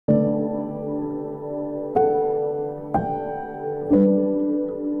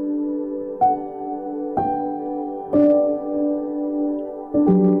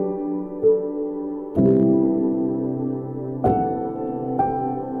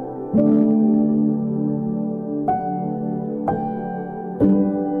you.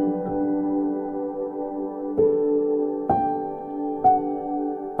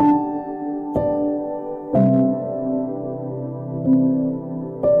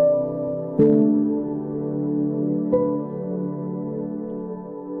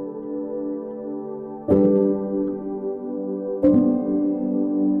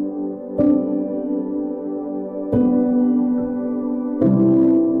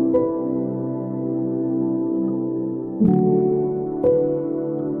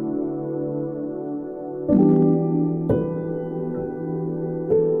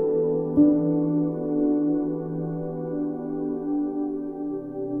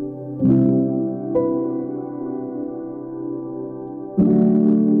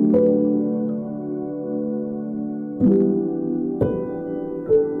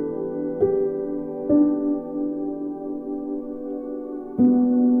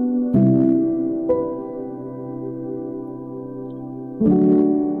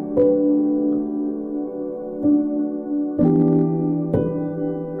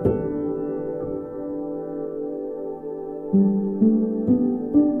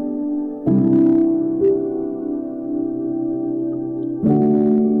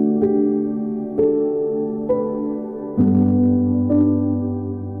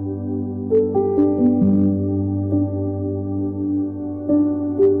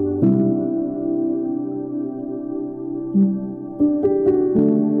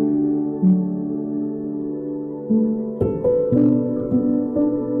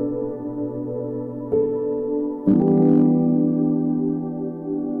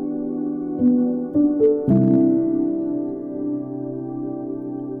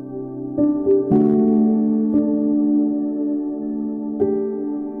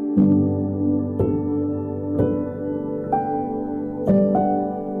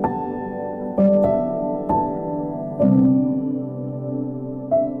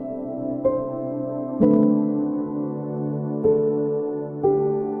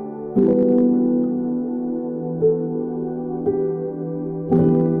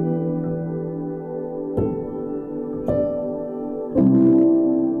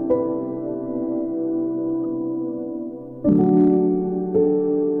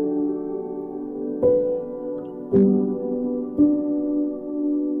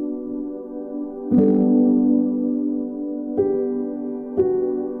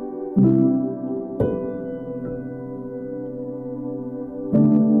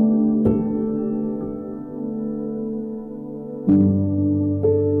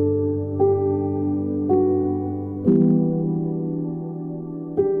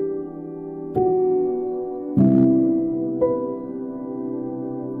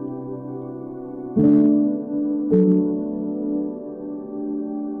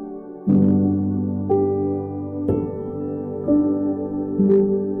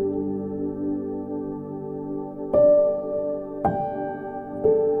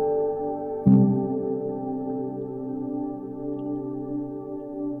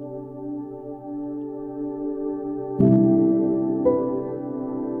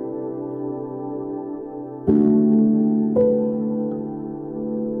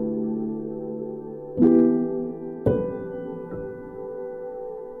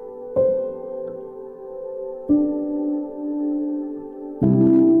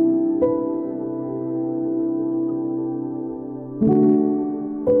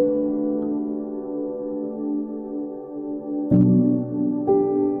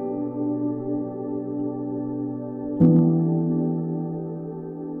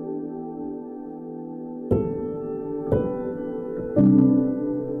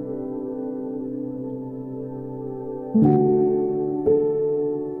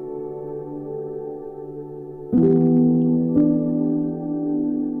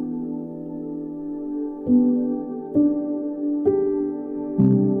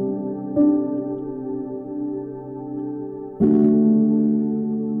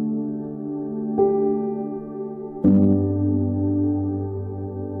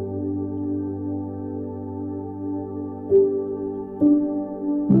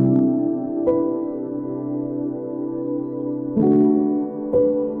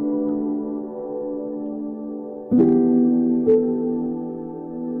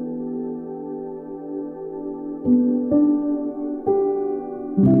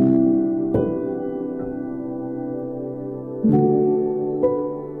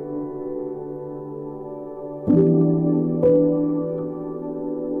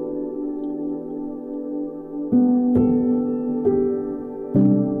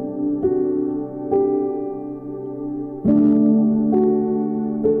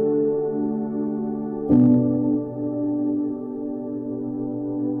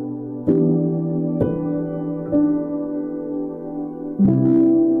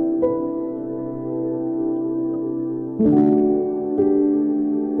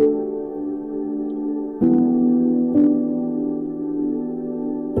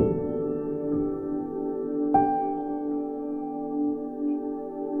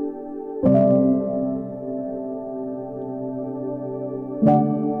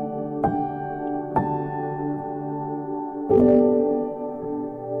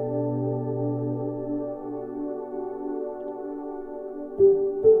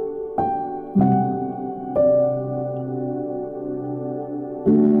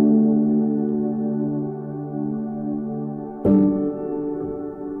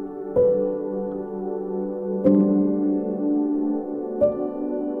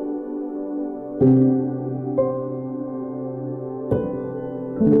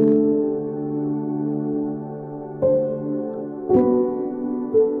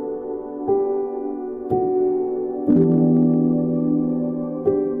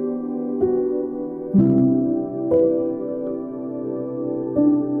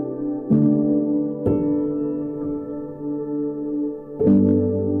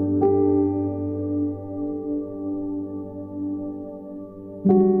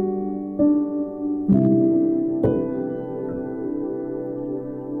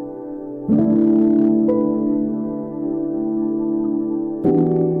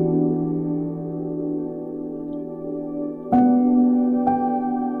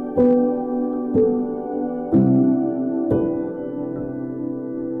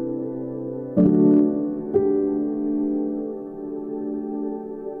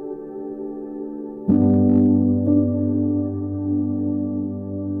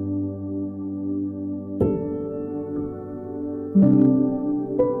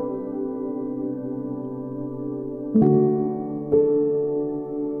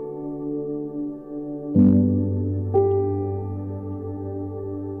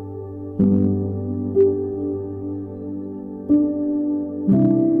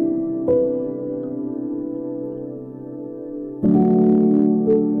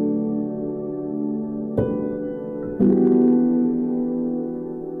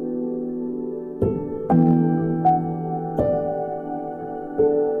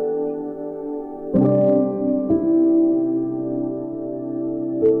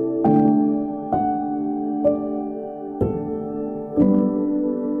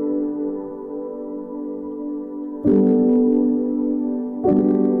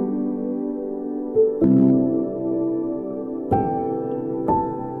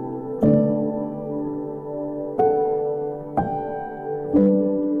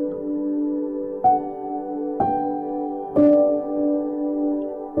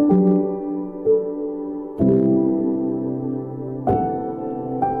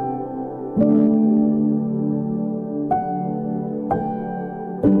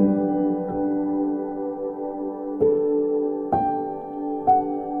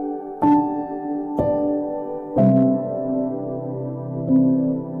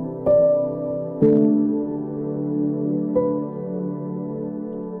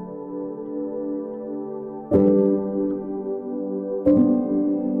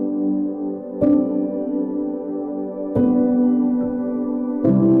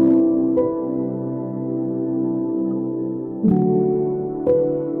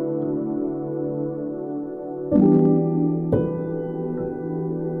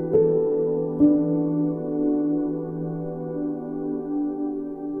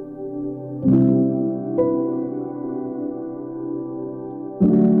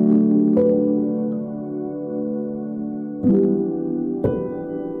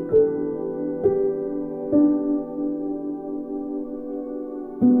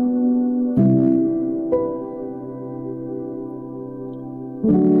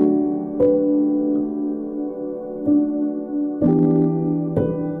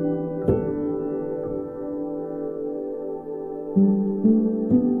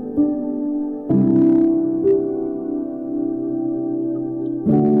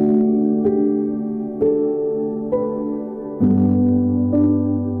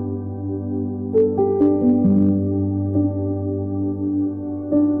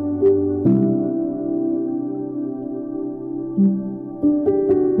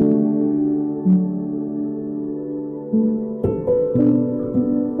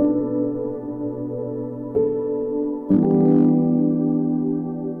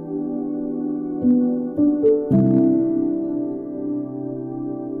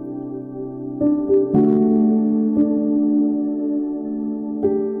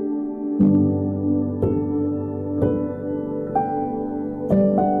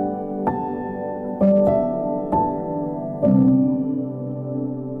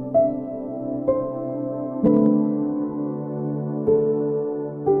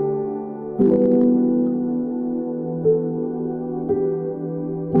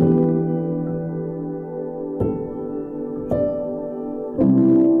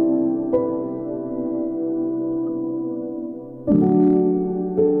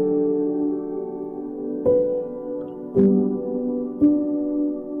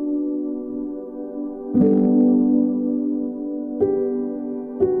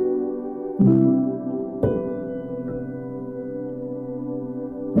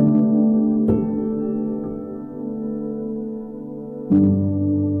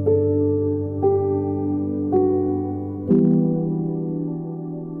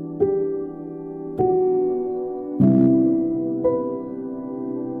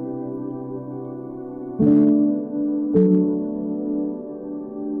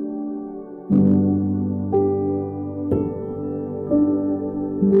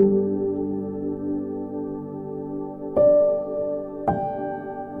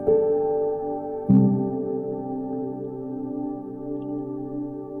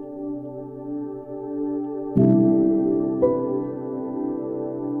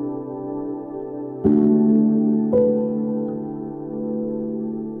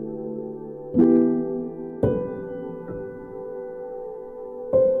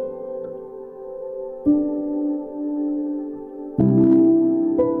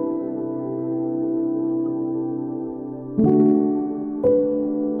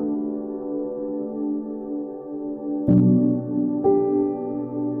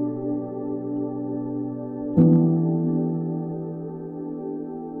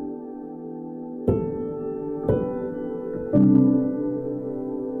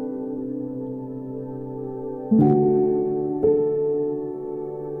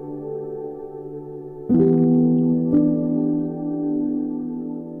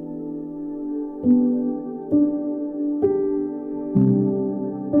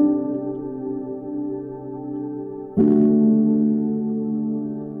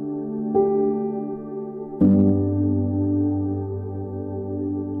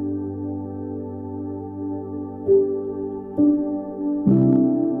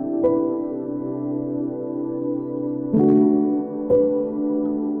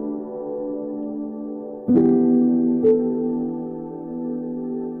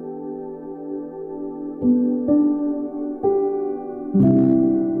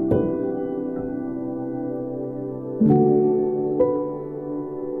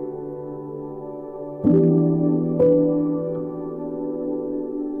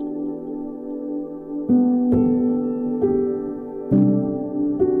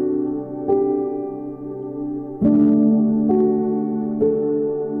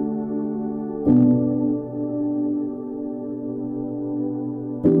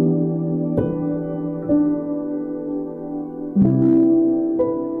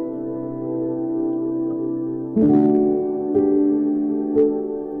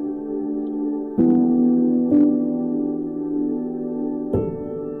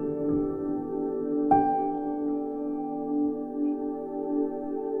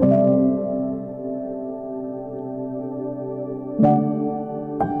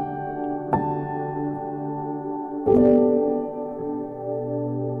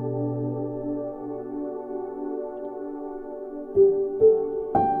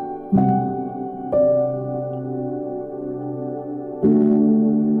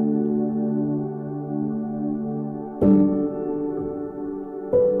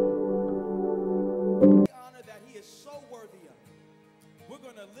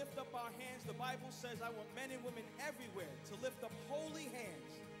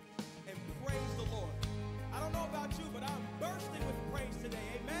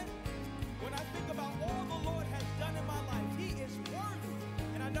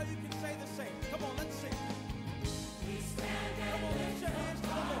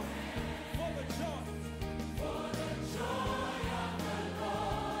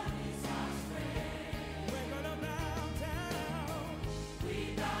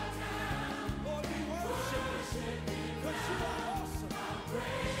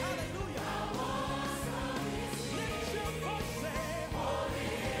 Holy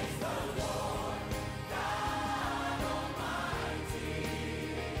is the Lord God Almighty.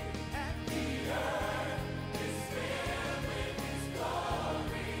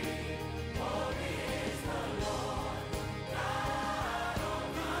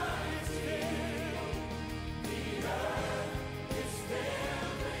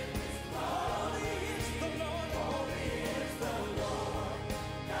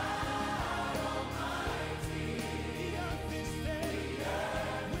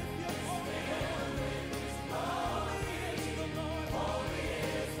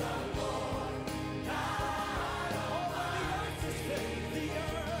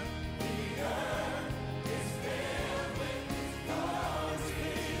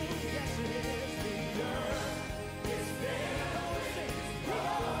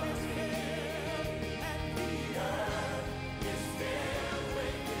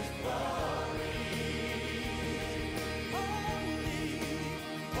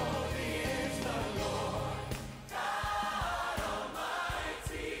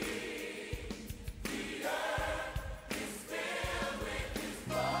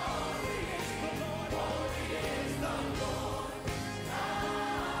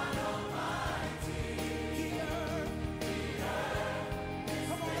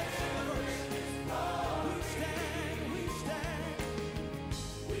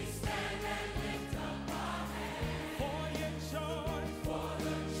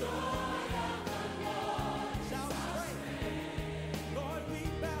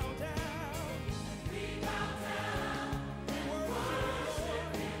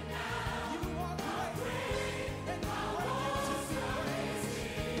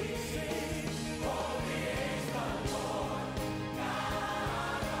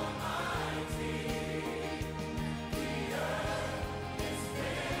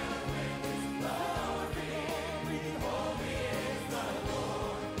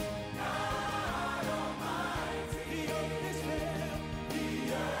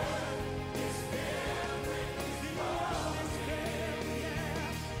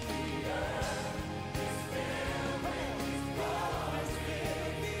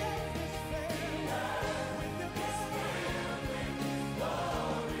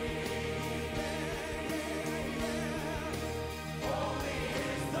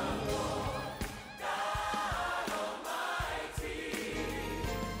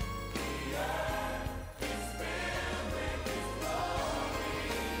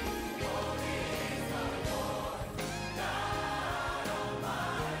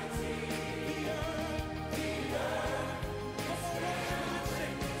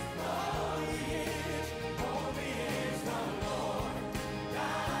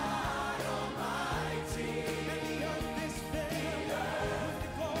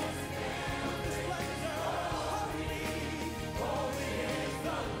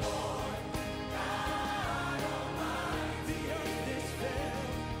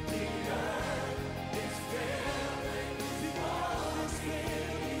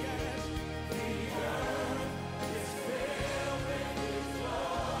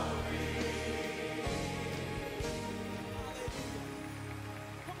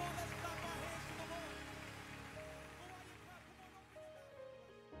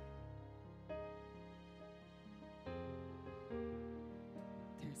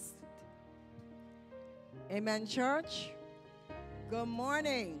 Amen, church. Good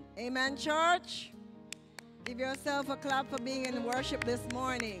morning. Amen, church. Give yourself a clap for being in worship this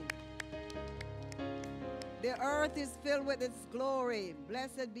morning. The earth is filled with its glory.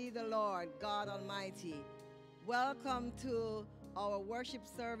 Blessed be the Lord, God Almighty. Welcome to our worship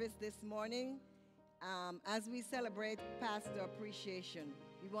service this morning. As we celebrate Pastor Appreciation,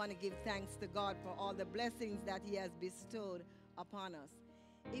 we want to give thanks to God for all the blessings that He has bestowed upon us.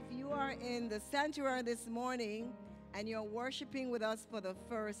 If you are in the sanctuary this morning and you're worshiping with us for the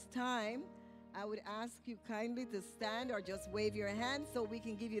first time, I would ask you kindly to stand or just wave your hand so we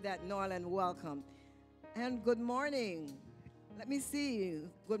can give you that Norland welcome. And good morning. Let me see you.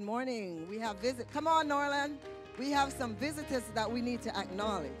 Good morning. We have Come on, Norland. We have some visitors that we need to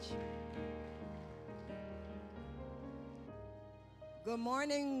acknowledge. Good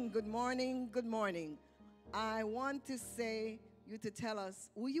morning, good morning, good morning. I want to say you to tell us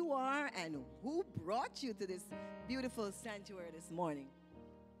who you are and who brought you to this beautiful sanctuary this morning.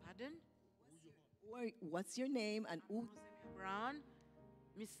 Pardon? What's your name and who? Brown,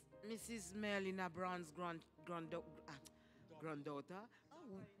 Mrs. Melina Brown's granddaughter. Oh.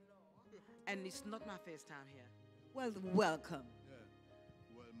 And it's not my first time here. Well, welcome. Yeah.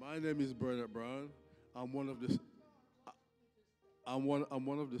 Well, my name is Bernard Brown. I'm one of the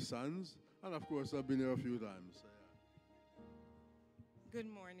sons, and of course I've been here a few times. Good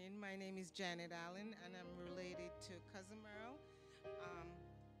morning. My name is Janet Allen, and I'm related to Cousin Merle.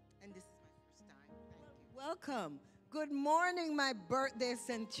 And this is my first time. Thank you. Welcome. Good morning, my birthday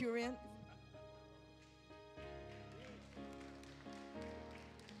centurion.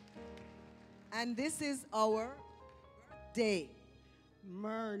 And this is our birthday.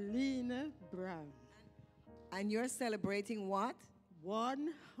 Marlene Brown. And you're celebrating what?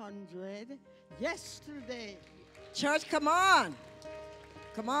 100 yesterday. Church, come on.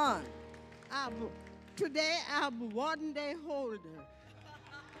 Come on. Today I'm 1 day older.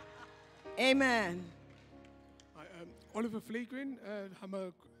 Amen. I am Oliver Fleegren. I'm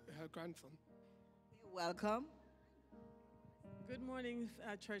her grandson. Welcome. Good morning,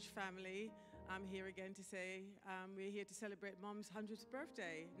 church family. I'm here again to say we're here to celebrate Mom's 100th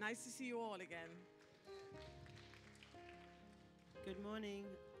birthday. Nice to see you all again. Good morning.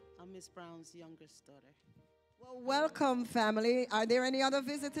 I'm Miss Brown's youngest daughter. Well, welcome, family. Are there any other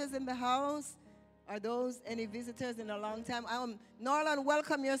visitors in the house? Are those any visitors in a long time? Norland,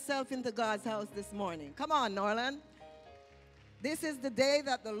 welcome yourself into God's house this morning. Come on, Norland. This is the day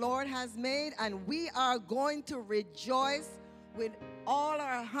that the Lord has made, and we are going to rejoice with all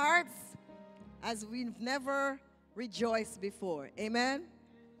our hearts as we've never rejoiced before. Amen?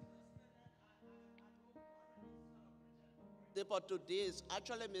 But today is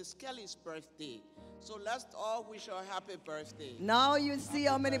actually Miss Kelly's birthday. So let's all wish her happy birthday. Now you see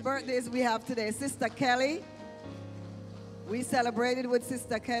how many birthdays we have today. Sister Kelly. We celebrated with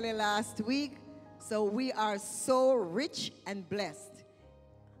Sister Kelly last week. So we are so rich and blessed.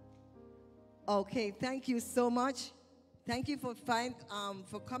 Okay, thank you so much. Thank you for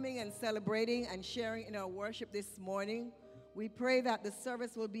coming and celebrating and sharing in our worship this morning. We pray that the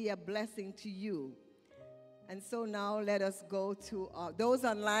service will be a blessing to you. And so now let us go to those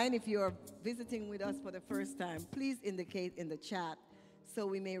online. If you are visiting with us for the first time, please indicate in the chat so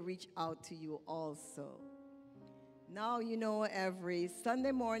we may reach out to you also. Now, you know, every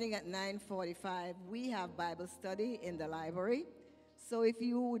Sunday morning at 9:45, we have Bible study in the library. So if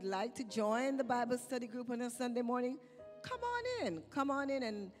you would like to join the Bible study group on a Sunday morning, come on in. Come on in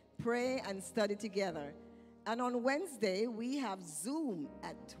and pray and study together. And on Wednesday, we have Zoom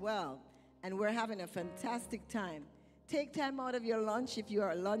at 12. And we're having a fantastic time. Take time out of your lunch if you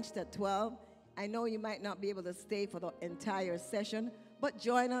are lunched at 12. I know you might not be able to stay for the entire session, but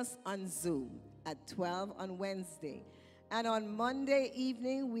join us on Zoom at 12 on Wednesday. And on Monday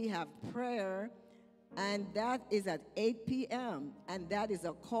evening, we have prayer, and that is at 8 p.m., and that is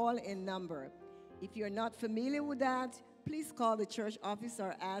a call-in number. If you're not familiar with that, please call the church office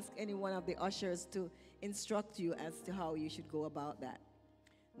or ask any one of the ushers to instruct you as to how you should go about that.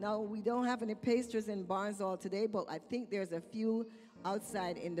 Now, we don't have any pastries in Barnshall today, but I think there's a few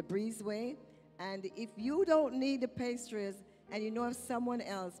outside in the breezeway. And if you don't need the pastries and you know of someone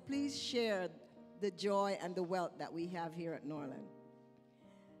else, please share the joy and the wealth that we have here at Norland.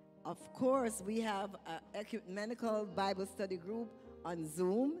 Of course, we have an ecumenical Bible study group on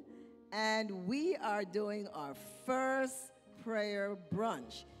Zoom, and we are doing our first prayer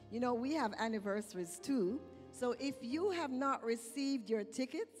brunch. You know, we have anniversaries too. So if you have not received your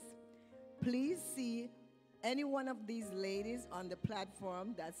tickets, please see any one of these ladies on the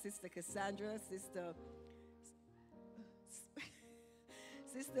platform. That's Sister Cassandra, Sister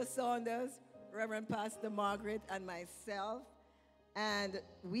Saunders, Reverend Pastor Margaret, and myself. And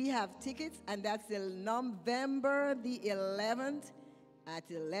we have tickets, and that's till November the 11th at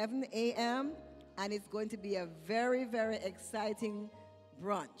 11 a.m. And it's going to be a very, very exciting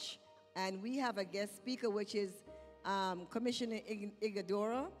brunch. And we have a guest speaker, which is Commissioner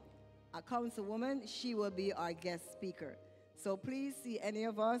Igadora, a councilwoman. She will be our guest speaker. So please see any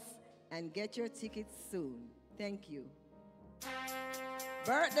of us and get your tickets soon. Thank you.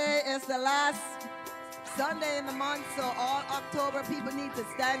 Birthday is the last Sunday in the month, so all October people need to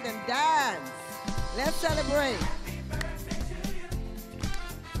stand and dance. Let's celebrate.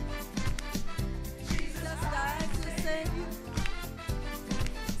 Jesus died to save you.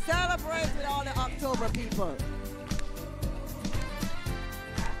 Celebrate with all the October people.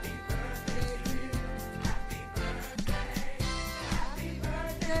 Happy birthday to you. Happy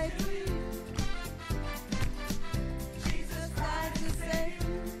birthday to you. Jesus died to save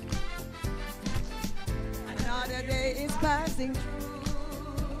you. Another day is passing through.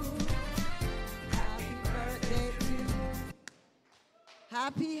 Happy birthday to you.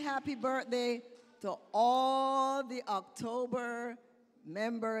 Happy birthday to all the October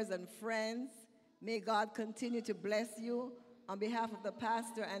members and friends. May God continue to bless you. On behalf of the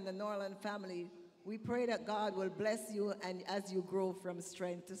pastor and the Norland family, we pray that God will bless you and as you grow from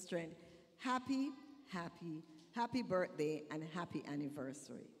strength to strength. Happy birthday and happy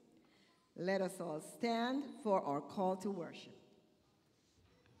anniversary. Let us all stand for our call to worship.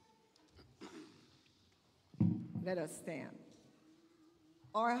 Let us stand.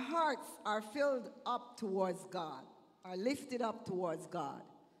 Our hearts are filled up towards God, are lifted up towards God.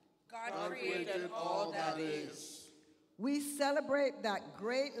 God created all that is. We celebrate that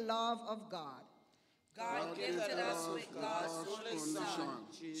great love of God. God gifted us with God's only Son,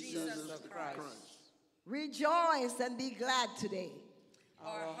 Jesus Christ. Rejoice and be glad today.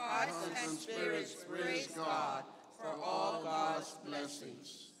 Our hearts and spirits praise God for all God's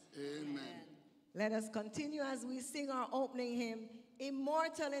blessings. Amen. Let us continue as we sing our opening hymn,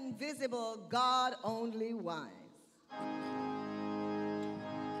 Immortal, Invisible, God Only Wise.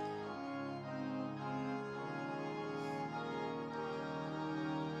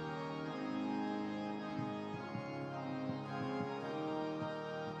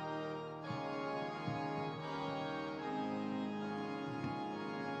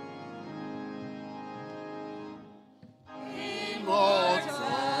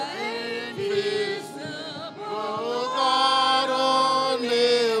 God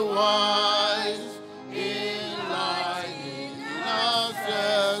only wise in life.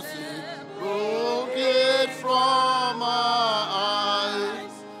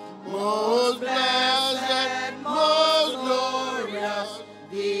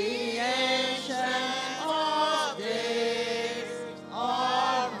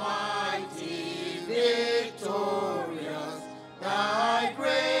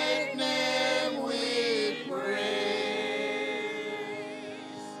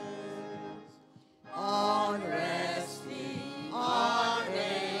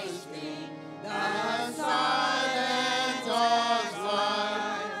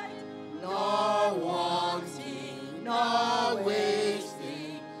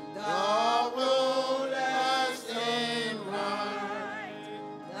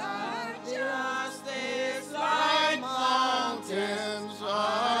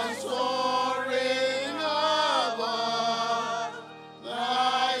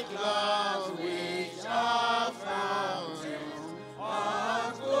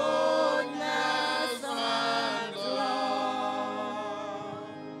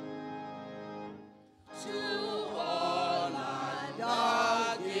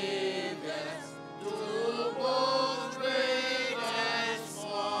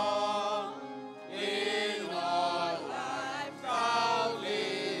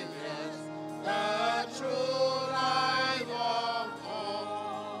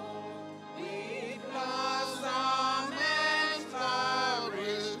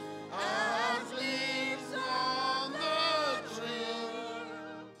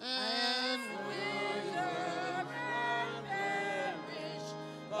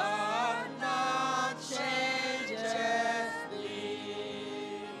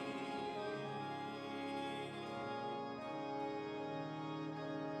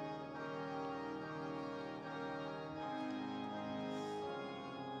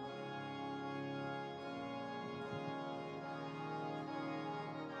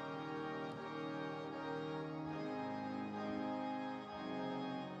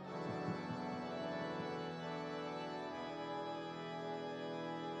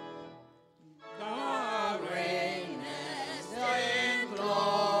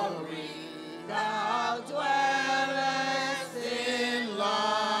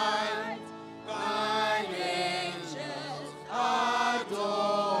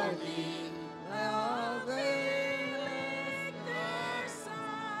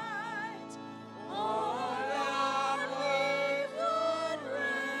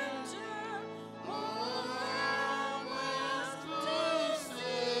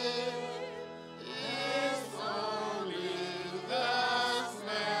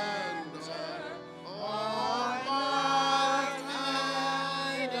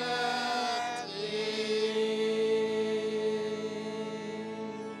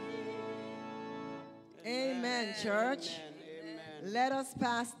 church. Amen. Let us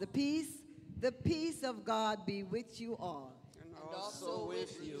pass the peace. The peace of God be with you all. And also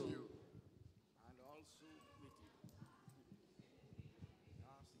with you. And also with you.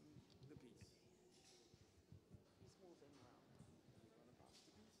 Passing the peace. He's moving around. You want to pass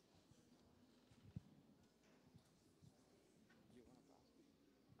the peace? You want to pass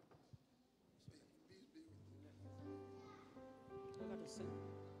the peace? I gotta sing.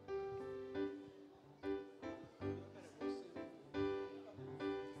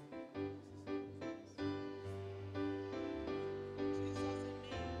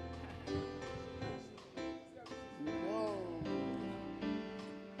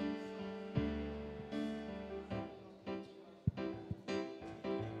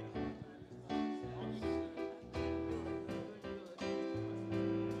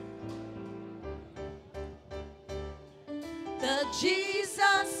 The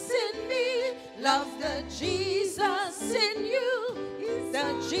Jesus in me loves the Jesus in you. The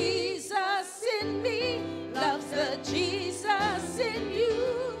Jesus in me loves the Jesus in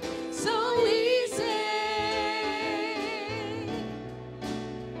you. So easy.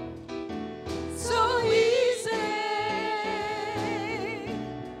 So easy.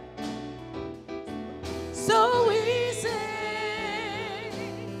 So easy.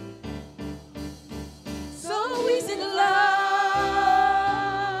 So easy to love.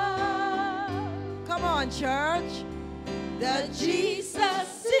 Come on, church. The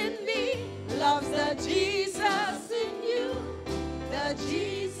Jesus in me loves the Jesus in you. The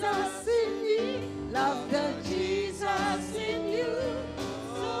Jesus in me loves the Jesus in you.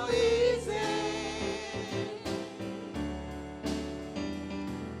 So easy.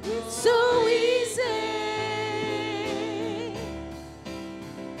 So easy.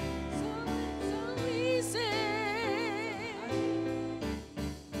 So easy.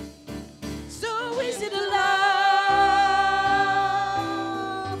 So easy to love.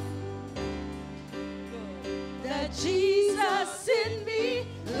 The Jesus in me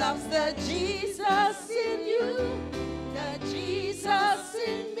loves the Jesus in you. The Jesus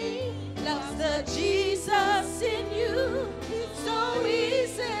in me loves the Jesus in you. So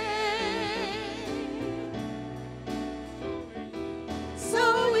easy.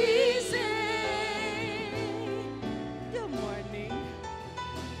 So easy. Good morning.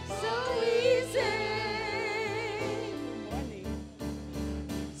 So easy. Good morning.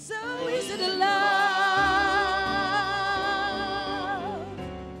 So easy to love.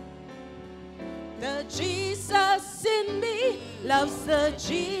 The Jesus in me loves the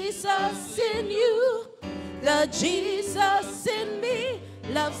Jesus in you. The Jesus in me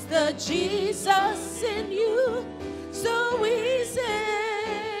loves the Jesus in you. So easy.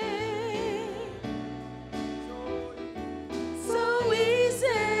 So easy.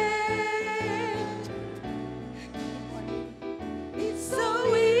 It's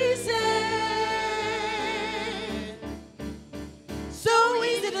so easy. So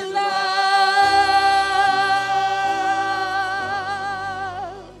easy to love.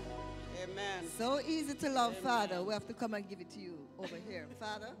 Amen. So easy to love, Father. We have to come and give it to you over here.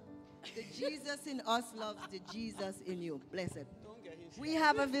 Father, the Jesus in us loves the Jesus in you. Blessed. We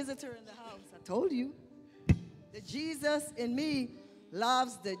have a visitor in the house. I told you. The Jesus in me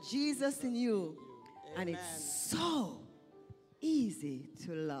loves the Jesus in you. And it's so easy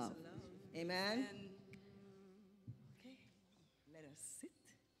to love. Amen. Okay. Let us sit.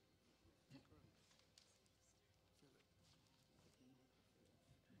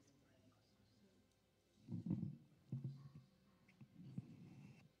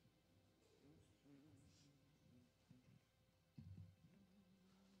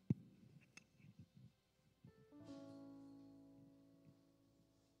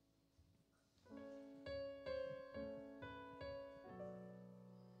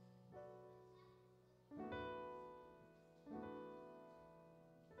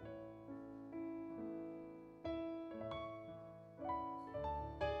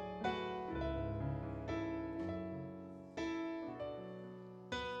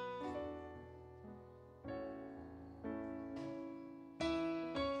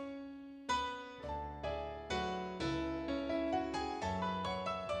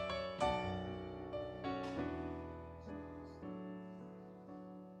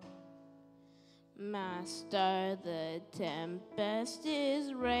 Master, the tempest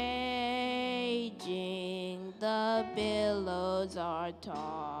is raging, the billows are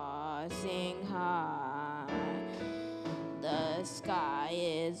tossing high. The sky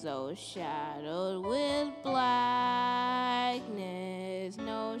is overshadowed with blackness,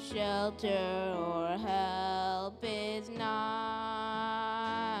 no shelter or help is nigh.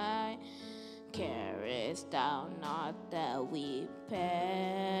 Carest thou not that we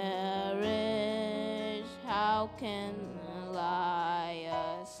perish? How can lie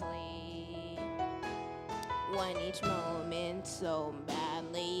asleep when each moment so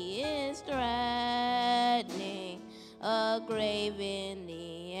badly is threatening a grave in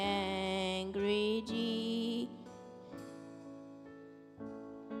the angry G?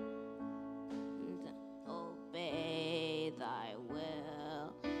 Obey thy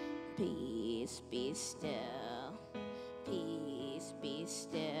will. Peace be still. Peace be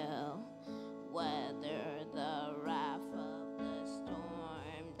still. Whether the wrath of the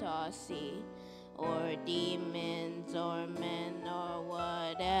storm-tossed sea, or demons, or men, or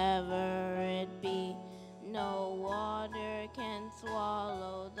whatever it be, no water can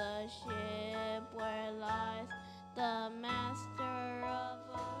swallow the ship where lies the master of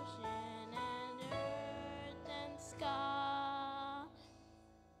ocean and earth and sky.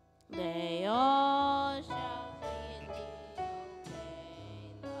 They all shall freely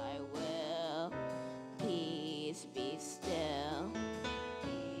obey thy will. Peace be still.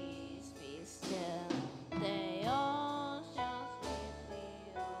 Peace be still. They all shall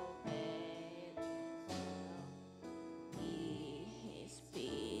sweetly obey thy will. Peace,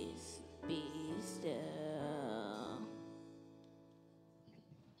 peace, be still.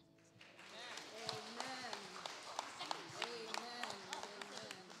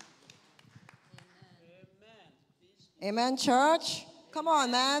 Amen, church. Come on,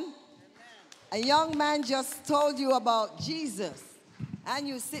 man. A young man just told you about Jesus, and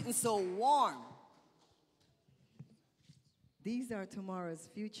you're sitting so warm. These are tomorrow's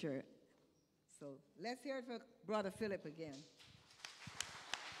future. So let's hear it for Brother Philip again.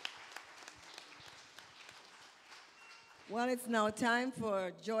 Well, it's now time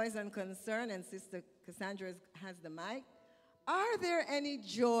for Joys and Concern, and Sister Cassandra has the mic. Are there any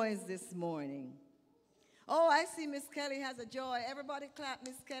joys this morning? Oh, I see Miss Kelly has a joy. Everybody clap.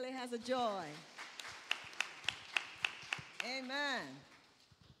 Miss Kelly has a joy. Amen.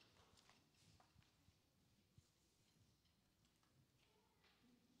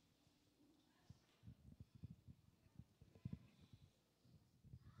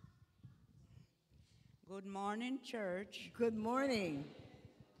 Good morning, church. Good morning.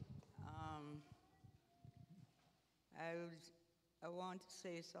 I want to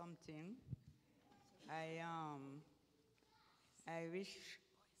say something. I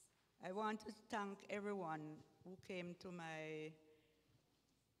want to thank everyone who came to my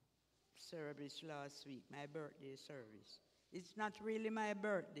service last week, my birthday service. It's not really my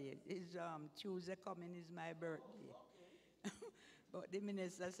birthday. It's Tuesday coming is my birthday. But the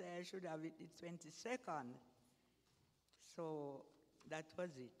minister said I should have it the 22nd. So that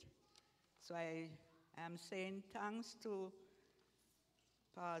was it. So I am saying thanks to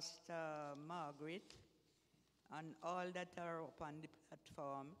Pastor Margaret and all that are up on the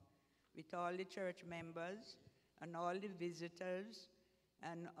platform, with all the church members and all the visitors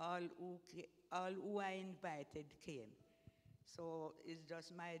and all who I invited came. So it's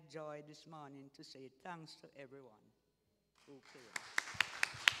just my joy this morning to say thanks to everyone who came.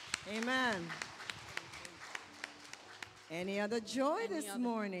 Amen. Any other joy this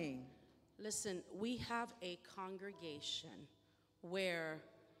morning? Listen, we have a congregation where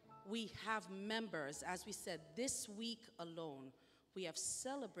we have members. As we said, this week alone, we have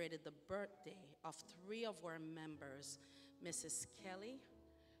celebrated the birthday of 3 of our members, Mrs. Kelly,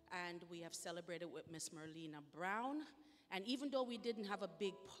 and we have celebrated with Miss Merlina Brown. And even though we didn't have a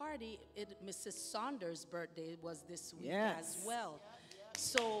big party, Mrs. Saunders' birthday was this week as well.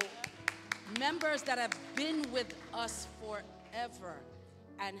 So members that have been with us forever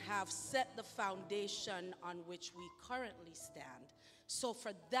and have set the foundation on which we currently stand. So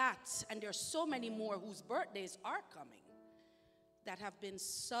for that, and there's so many more whose birthdays are coming, that have been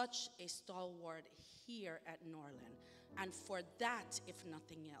such a stalwart here at Norland. And for that, if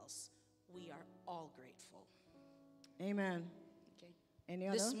nothing else, we are all grateful. Amen. Okay. Any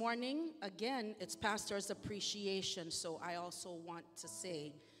other? This morning, again, it's Pastor's Appreciation, so I also want to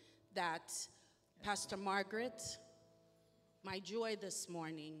say that, Pastor Margaret, my joy this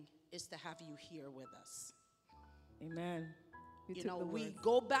morning is to have you here with us. Amen. You know, we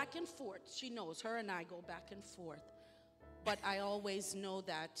go back and forth. She knows, her and I go back and forth. But I always know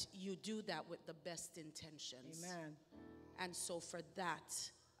that you do that with the best intentions. Amen. And so for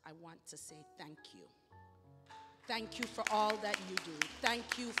that, I want to say thank you. Thank you for all that you do.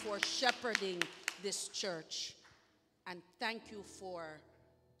 Thank you for shepherding this church. And thank you for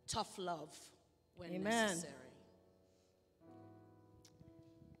tough love when necessary.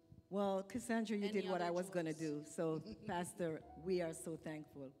 Well, Cassandra, you did what I was going to do. So, Pastor, we are so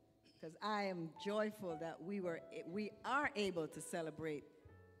thankful. because I am joyful that we are able to celebrate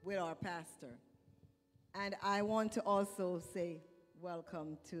with our pastor. And I want to also say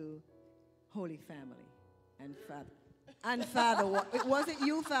welcome to Holy Family and Father. And Father Ward. It wasn't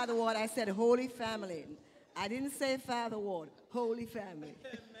you, Father Ward. I said Holy Family. I didn't say Father Ward. Holy Family.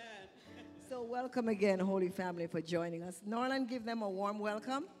 Amen. So welcome again, Holy Family, for joining us. Norland, give them a warm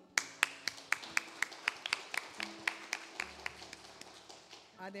welcome.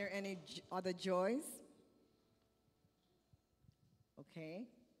 Are there any other joys? Okay.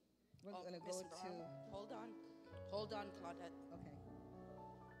 We're going to go Miss to... Brown, hold on, Claudette. Okay.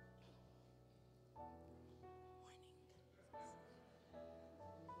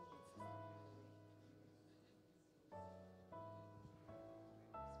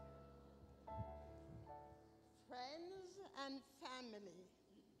 Friends and family,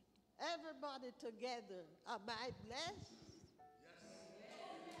 everybody together, am I blessed? Yes.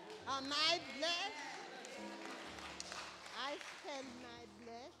 Am I blessed? I spell my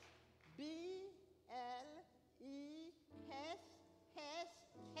blessed, B-L-E-S-S-S-E,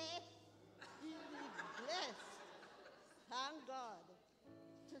 blessed. Thank God.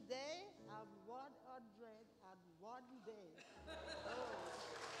 Today, I'm 101 days. Oh.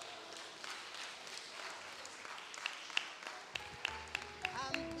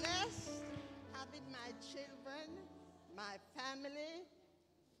 I'm blessed having my children, my family,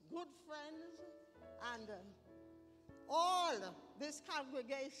 good friends, and all this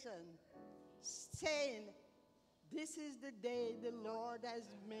congregation saying, this is the day the Lord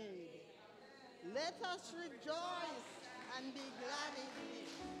has made. Let us rejoice and be glad in it.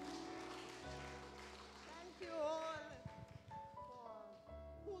 Thank you all for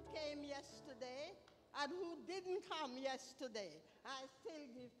who came yesterday and who didn't come yesterday. I still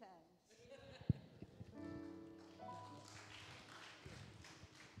give thanks.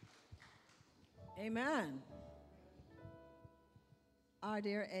 Amen. Are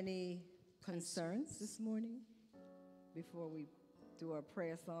there any concerns this morning before we do our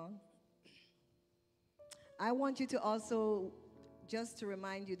prayer song? I want you to also, just to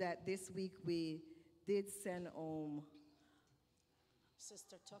remind you that this week we did send home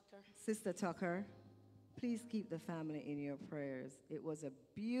Sister Tucker. Please keep the family in your prayers. It was a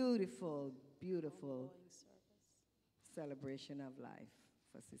beautiful, beautiful celebration of life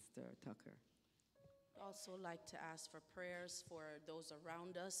for Sister Tucker. I'd also like to ask for prayers for those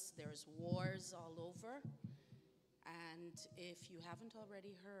around us. There's wars all over. And if you haven't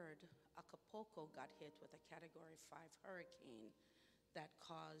already heard, Acapulco got hit with a Category 5 hurricane that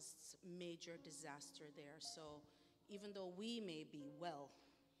caused major disaster there. So even though we may be well,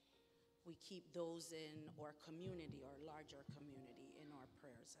 we keep those in our community, our larger community, in our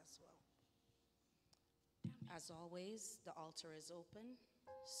prayers as well. As always, the altar is open.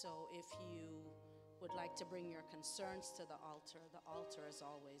 So if you would like to bring your concerns to the altar is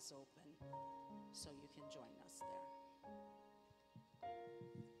always open. So you can join us there.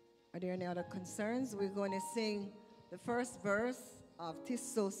 Are there any other concerns? We're going to sing the first verse of "'Tis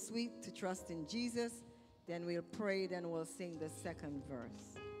So Sweet to Trust in Jesus." Then we'll pray, then we'll sing the second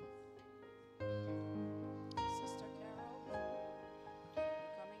verse. Sister Carol, you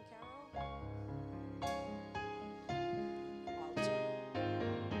coming, Carol? Altar.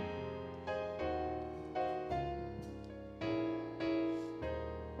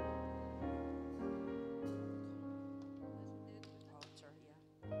 Altar, yeah.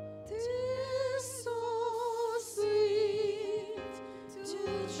 'Tis so sweet to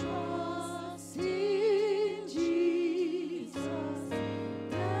trust in Jesus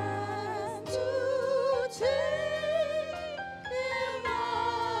and to take Him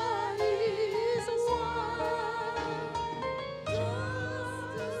at His word,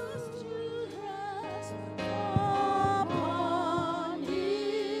 just to rest upon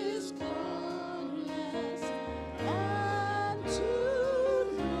His goodness and to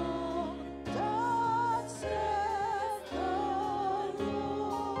know God saith the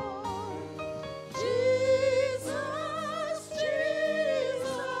Lord. Jesus,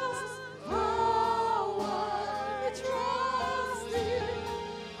 Jesus, how I trust Him,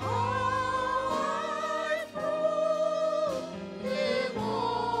 how I prove Him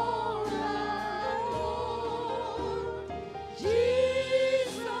more and more.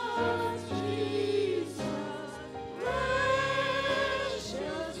 Jesus, Jesus,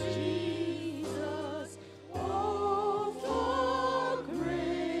 precious Jesus, oh, for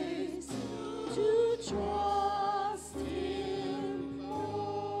grace to trust Him more.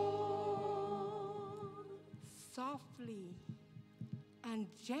 Softly and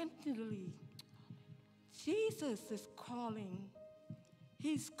gently, Jesus is calling.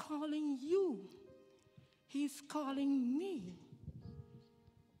 He's calling you. He's calling me.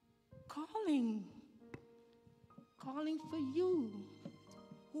 Calling for you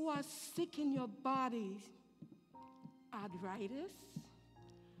who are sick in your bodies. Arthritis,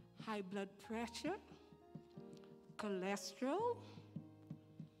 high blood pressure, cholesterol,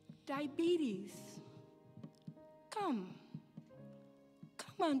 diabetes. Come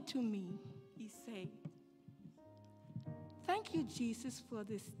unto me, he said. Thank you, Jesus, for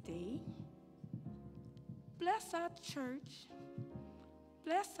this day. Bless our church.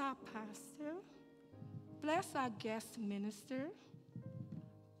 Bless our pastor. Bless our guest minister.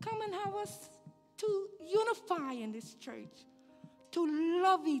 Come and help us to unify in this church, to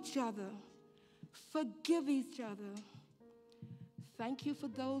love each other, forgive each other. Thank you for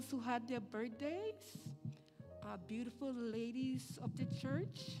those who had their birthdays, our beautiful ladies of the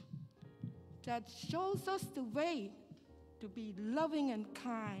church that shows us the way to be loving and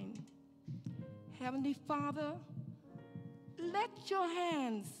kind. Heavenly Father, let your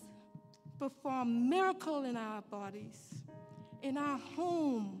hands perform miracle in our bodies, in our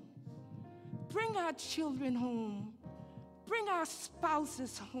home. Bring our children home. Bring our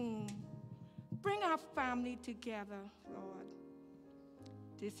spouses home. Bring our family together, Lord.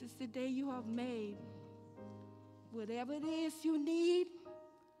 This is the day you have made. Whatever it is you need,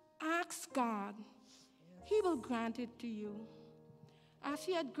 ask God. He will grant it to you. As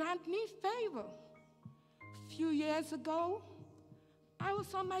he had granted me favor. A few years ago, I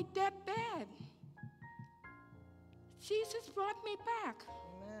was on my deathbed. Jesus brought me back.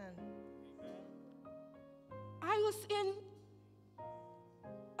 Amen. I was in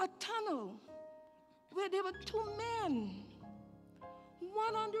a tunnel where there were two men,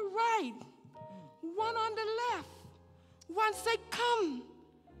 one on the right, one on the left. One said, come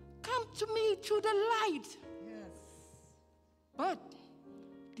to me through the light. Yes. But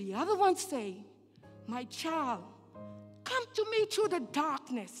the other one say, my child, come to me through the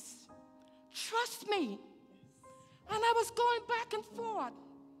darkness. Trust me. And I was going back and forth.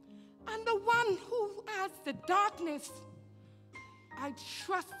 And the one who has the darkness, I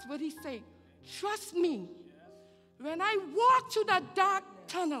trust what he say. Trust me. When I walked through that dark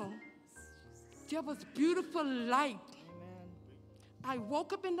tunnel, there was beautiful light. I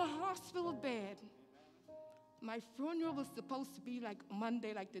woke up in the hospital bed. My funeral was supposed to be like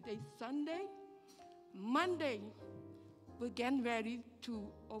Monday, like the day Sunday. Monday, we're getting ready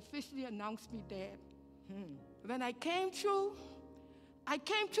to officially announce me dead. When I came through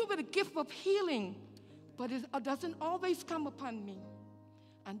with a gift of healing, but it doesn't always come upon me.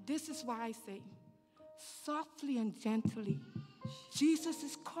 And this is why I say, softly and gently, Jesus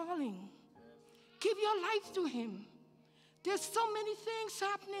is calling. Give your life to him. There's so many things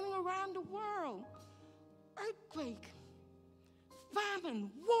happening around the world. Earthquake,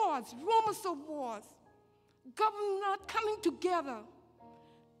 famine, wars, rumors of wars, government not coming together,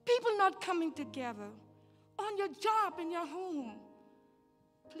 people not coming together, on your job, in your home.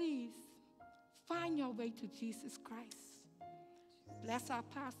 Please, find your way to Jesus Christ. Bless our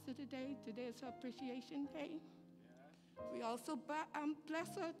pastor today. Today is her appreciation day. We also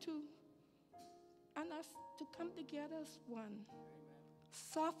bless her and us to come together as one.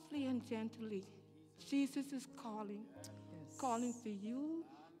 Softly and gently, Jesus is calling. Calling for you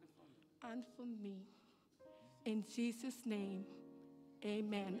and for me. In Jesus' name,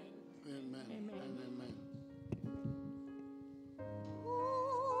 amen. Amen. Amen. And amen.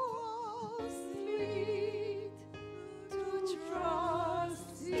 Oh, sweet to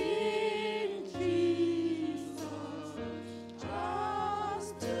trust in Jesus,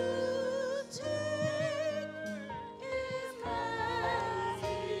 just to take his hand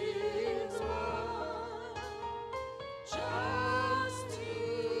in mine, just to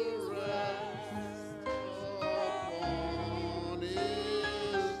rest upon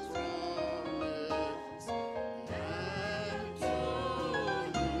his promise and to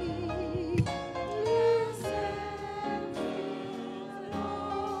lead his hand in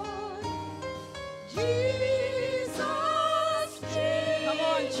Lord. Jesus, Come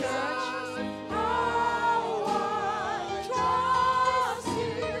on, church. how I trust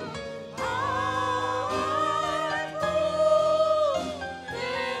him, how I prove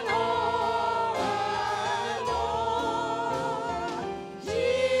in all and all.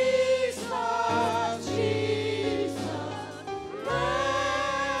 Jesus, Jesus,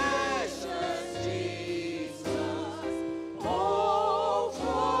 precious Jesus, oh,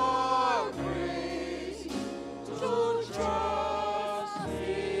 for grace to trust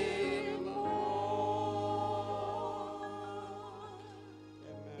him more.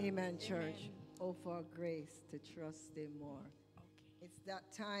 Amen, church. Oh, for grace to trust him more. It's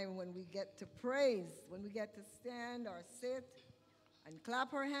that time when we get to praise, when we get to stand or sit and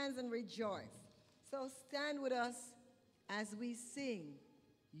clap our hands and rejoice. So stand with us as we sing.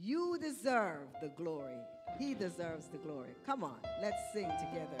 You deserve the glory. He deserves the glory. Come on, let's sing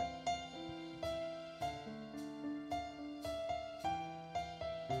together.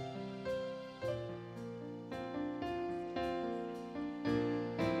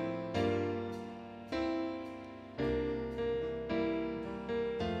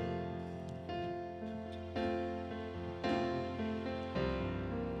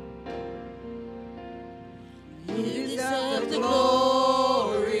 You deserve the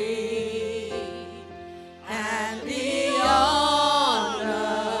glory and the honor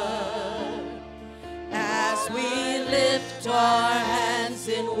as we lift our hands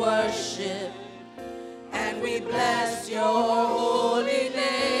in worship and we bless your holy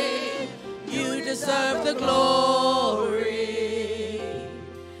name. You deserve the glory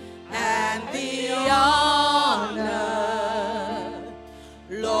and the honor.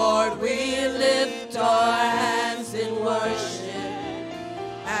 Lord, we lift our hands in worship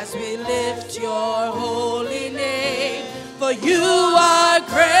as we lift your holy name. For you are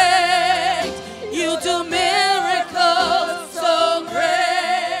great, you do miracles so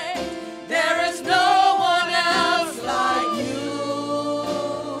great. There is no one else like you.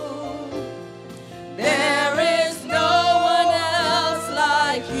 There is no one else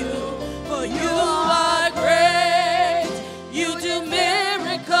like you. For you are great, you do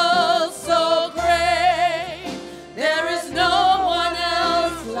miracles so great. There is no one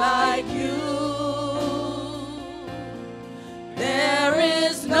else like you. There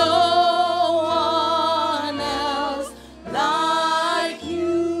is no one else like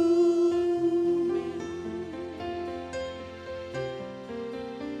you.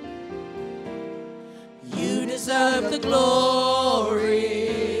 You deserve the glory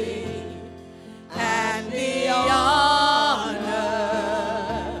and the honor.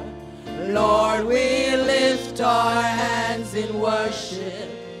 Lord, we lift our hands in worship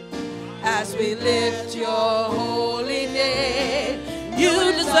as we lift your holy name.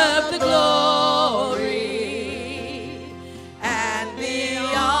 You deserve the glory and the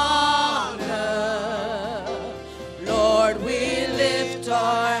honor. Lord, we lift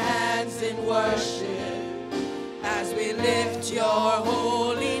our hands in worship as we lift your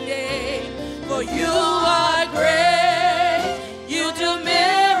holy name. For you are great, you do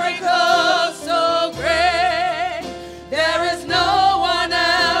miracles so great. There is no one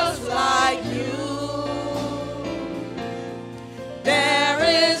else like you. There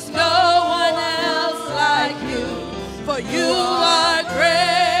is no one else like you. For you are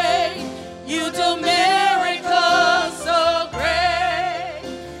great, you do miracles so great.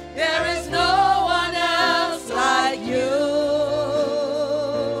 There is no one else like you.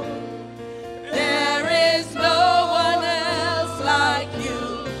 There is no one else like you.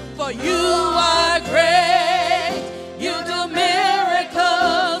 For you are great, you do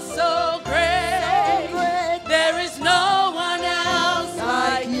miracles so great. There is no one else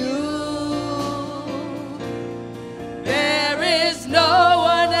like you. There is no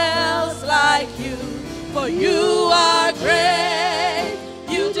one else like you. For you are great,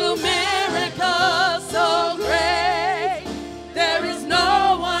 you do miracles so great. There is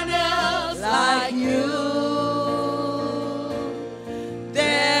no one else like you.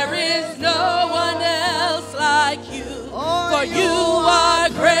 There is no one else like you. For you are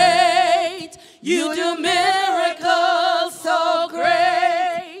great, you do miracles so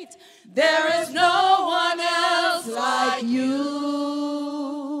great. There is no one else like you.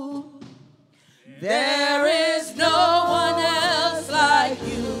 There is no one else like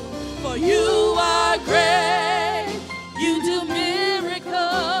you. For you are great, you do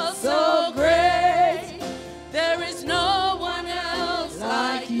miracles so great. There is no one else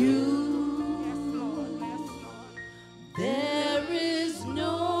like you. There is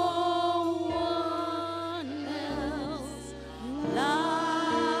no one else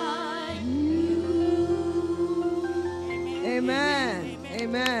like you. Amen.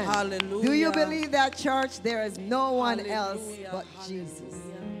 Amen. Hallelujah. Do you believe that, church? There is no one else Hallelujah. but Jesus,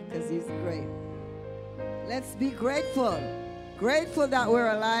 because he's great. Let's be grateful. Grateful that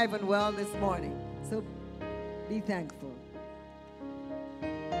we're alive and well this morning. So be thankful.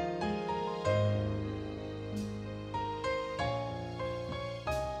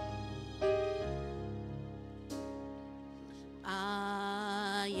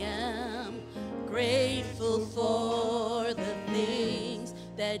 I am grateful for the things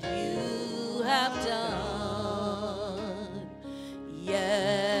that you have done.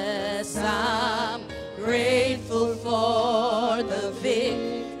 Yes, I'm grateful for the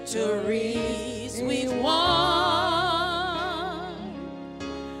victories we've won.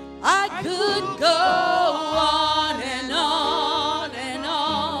 I could go on and on and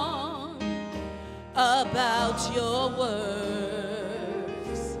on about your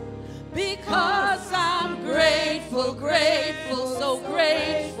works, because I'm grateful, grateful, so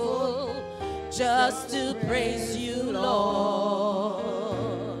grateful just to praise you, Lord.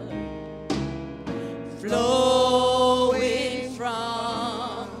 Flowing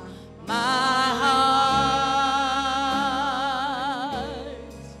from my heart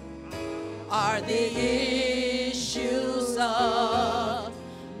are the issues of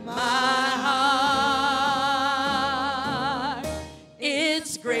my heart.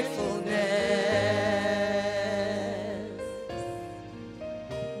 It's gratefulness.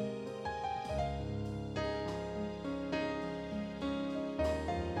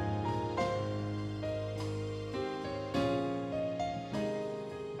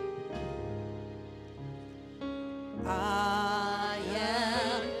 I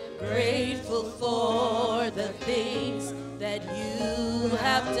am grateful for the things that you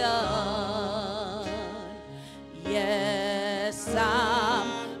have done. Yes,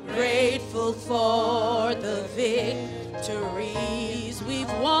 I'm grateful for the victories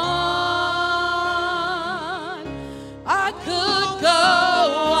we've won. I could go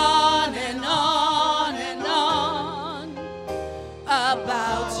on and on and on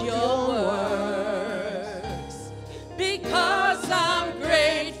about your works, because I'm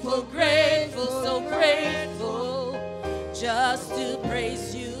grateful, grateful, so grateful just to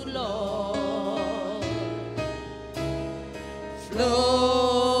praise you, Lord.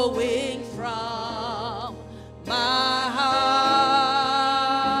 Flowing from my heart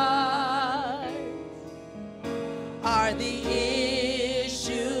are the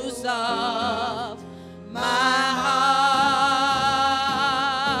issues of my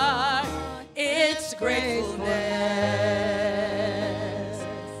heart. It's gratefulness.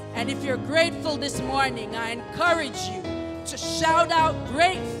 And if you're grateful this morning, I encourage you to shout out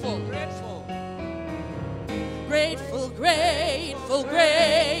grateful. Grateful, grateful,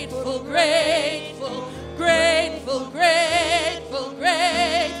 grateful, grateful, grateful, grateful,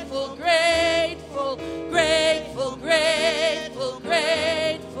 grateful, grateful, grateful, grateful,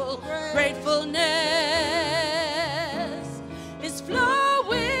 grateful, gratefulness is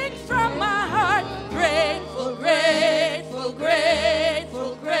flowing from my heart. Grateful, grateful,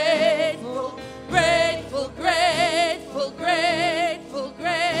 grateful, grateful, grateful, grateful, grateful,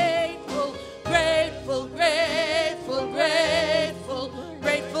 grateful, grateful, grateful, grateful,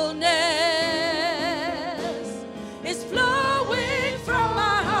 gratefulness is flowing from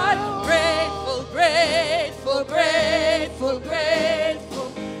my heart. Grateful, grateful, grateful,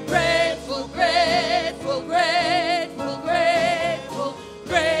 grateful, grateful, grateful, grateful, grateful,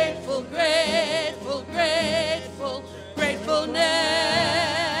 grateful, grateful, grateful,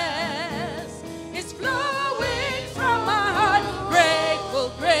 gratefulness is flowing from my heart. Grateful,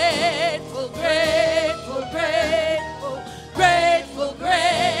 grateful, grateful, grateful, grateful,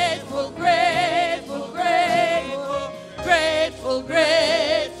 grateful, grateful, grateful, grateful,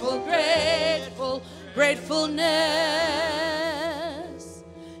 grateful, grateful, gratefulness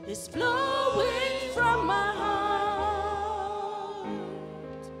is flowing from my heart.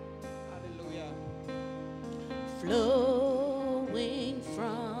 Hallelujah. Flowing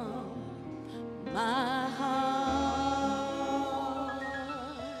from my heart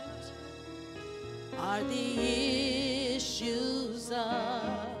are the issues of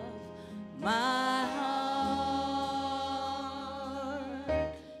my heart.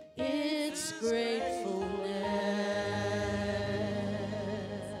 It's gratefulness.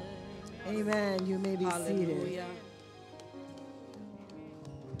 Amen. You may be seated. Hallelujah.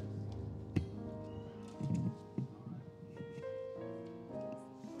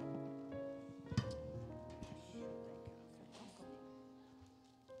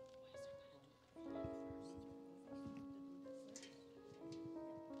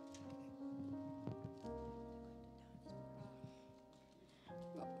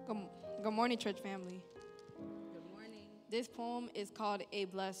 Good morning, church family. Good morning. This poem is called A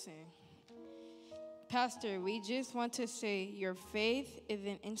Blessing. Pastor, we just want to say your faith is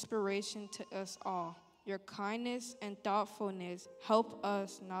an inspiration to us all. Your kindness and thoughtfulness help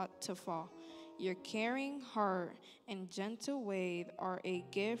us not to fall. Your caring heart and gentle ways are a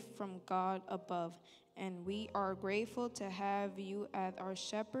gift from God above, and we are grateful to have you as our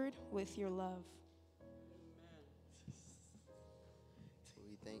shepherd with your love.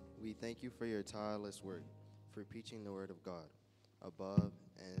 We thank you for your tireless work, for preaching the word of God above,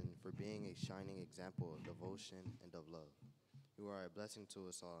 and for being a shining example of devotion and of love. You are a blessing to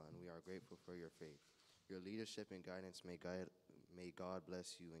us all, and we are grateful for your faith. Your leadership and guidance, may God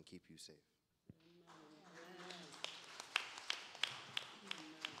bless you and keep you safe.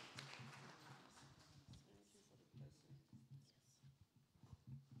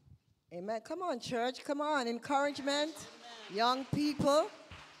 Amen. Come on, church. Come on. Encouragement. Amen. Young people.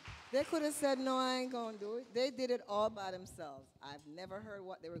 They could have said, no, I ain't going to do it. They did it all by themselves. I've never heard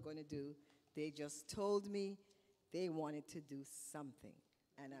what they were going to do. They just told me they wanted to do something.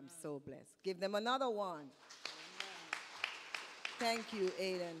 And I'm so blessed. Give them another one. Amen. Thank you,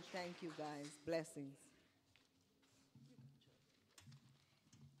 Aiden. Thank you, guys. Blessings.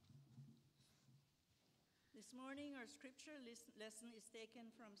 This morning, our scripture lesson is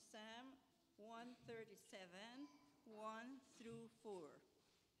taken from Psalm 137, 1 through 4.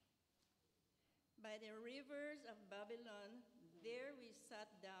 By the rivers of Babylon, there we sat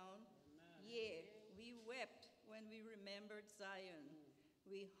down. Yea, we wept when we remembered Zion.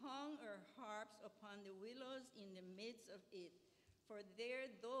 We hung our harps upon the willows in the midst of it. For there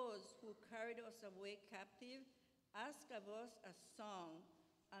those who carried us away captive asked of us a song,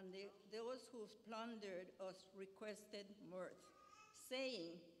 and those who plundered us requested mirth,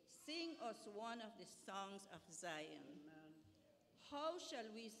 saying, sing us one of the songs of Zion. Amen. How shall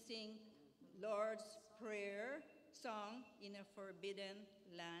we sing Lord's Prayer song in a forbidden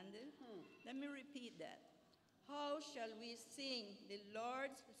land? Let me repeat that. How shall we sing the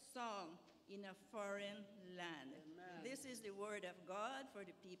Lord's song in a foreign land? Amen. This is the word of God for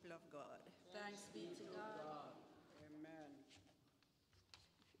the people of God. Thanks be to God. Amen.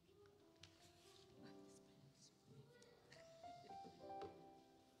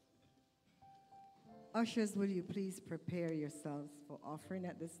 Ushers, will you please prepare yourselves for offering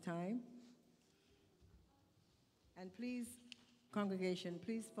at this time? And please, congregation,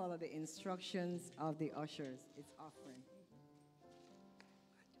 please follow the instructions of the ushers. It's offering.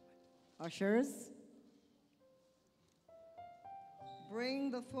 Ushers,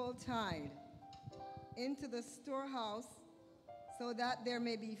 bring the full tithe into the storehouse so that there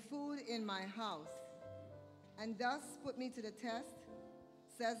may be food in my house, and thus put me to the test,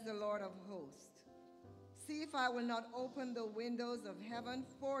 says the Lord of hosts. See if I will not open the windows of heaven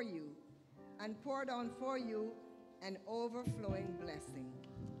for you and pour down for you an overflowing blessing.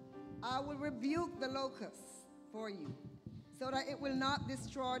 I will rebuke the locusts for you, so that it will not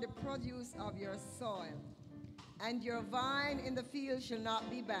destroy the produce of your soil, and your vine in the field shall not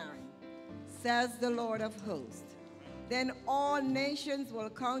be barren, says the Lord of hosts. Then all nations will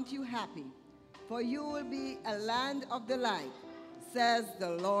count you happy, for you will be a land of delight, says the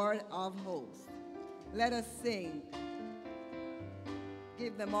Lord of hosts. Let us sing.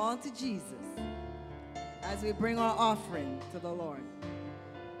 Give them all to Jesus as we bring our offering to the Lord.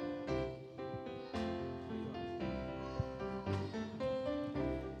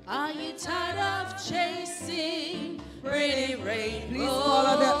 Are you tired of chasing pretty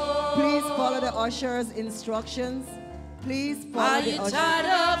rainbows? Please follow the usher's instructions. Please follow the usher's. Are you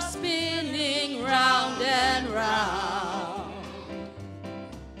tired of spinning round and round?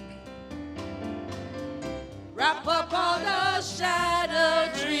 Wrap up all the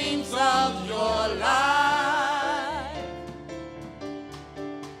shattered dreams of your life,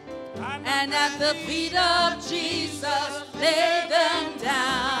 and at the feet of Jesus lay them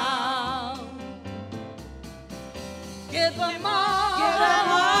down. Give them all,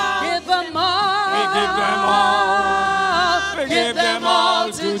 give them all, we give them all, we give them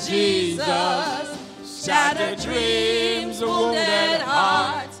all to Jesus. Shattered dreams, wounded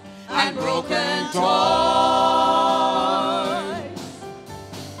hearts, and broken toys.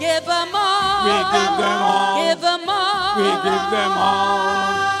 Give them all, we give them all, give them all, we give them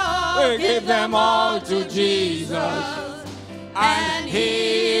all, we give them all to Jesus, and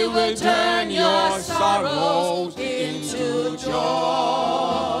He will turn your sorrows into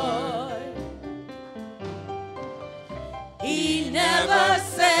joy. He never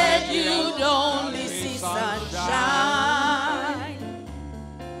said you'd only see sunshine.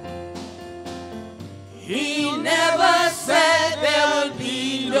 He never said there would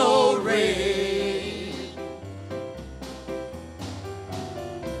be no rain.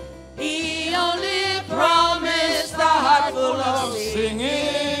 He only promised a heart full of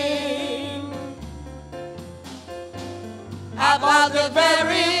singing about the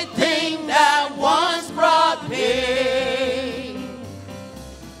very thing that once brought pain.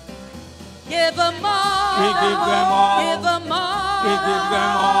 Give them all, we give them all, give them all, we give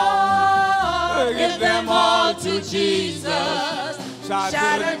them all. Give them all to Jesus.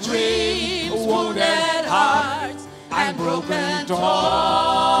 Shattered dreams, wounded hearts, and broken toys.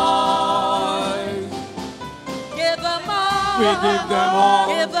 Give them all, We give them all.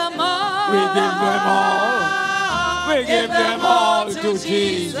 Give them all. We give them all. We give them all to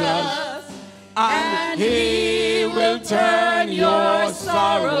Jesus. And He will turn your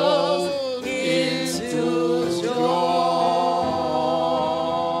sorrow into joy.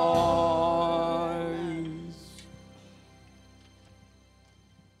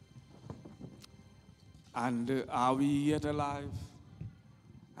 And are we yet alive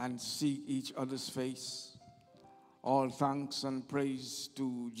and see each other's face? All thanks and praise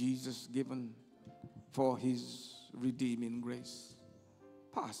to Jesus given for His redeeming grace.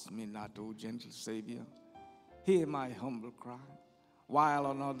 Pass me not, O gentle Savior. Hear my humble cry. While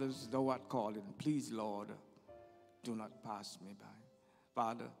on others thou art calling, please, Lord, do not pass me by.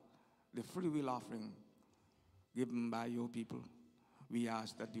 Father, the free will offering given by your people, we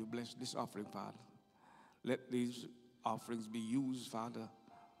ask that you bless this offering, Father. Let these offerings be used, Father,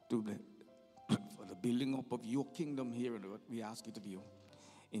 for the building up of your kingdom here on earth. We ask it of you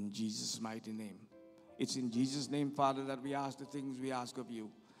in Jesus' mighty name. It's in Jesus' name, Father, that we ask the things we ask of you.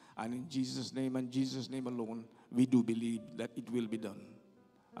 And in Jesus' name and Jesus' name alone, we do believe that it will be done.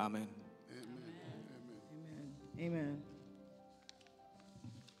 Amen. Amen.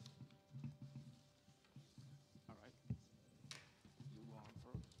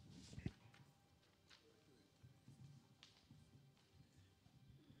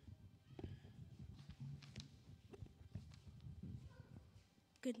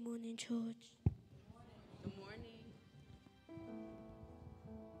 Good morning, church. Good morning.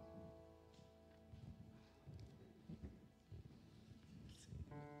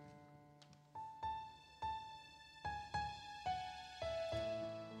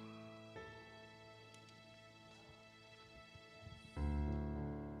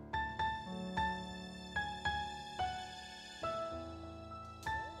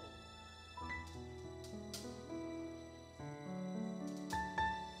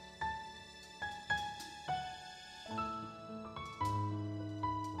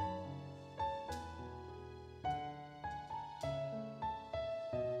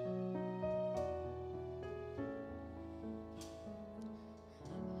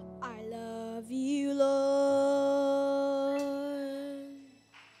 I love you, Lord,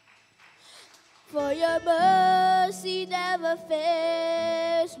 for your mercy never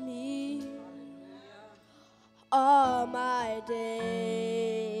fails me. All my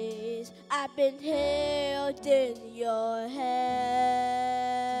days I've been held in your hands.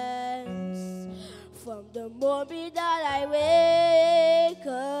 From the moment that I wake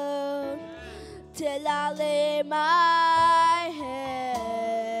up till I lay my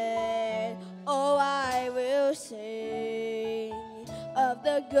head, oh, I will sing of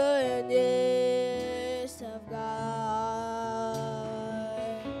the goodness of God.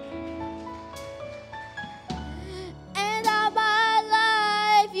 And all my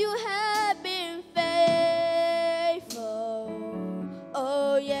life you have been faithful.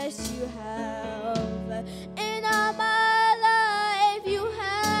 Oh, yes, you have. And all my life you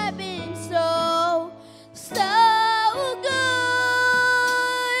have been so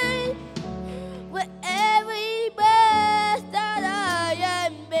good. With every breath that I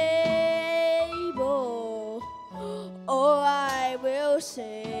am able, oh, I will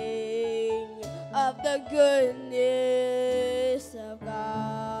sing of the goodness of God.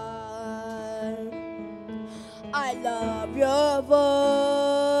 I love your voice.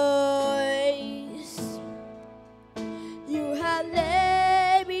 You have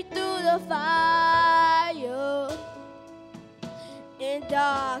led me through the fire in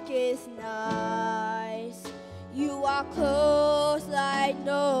darkest nights. You are close like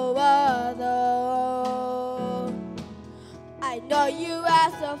no other. I know you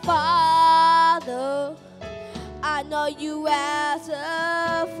as a father. I know you as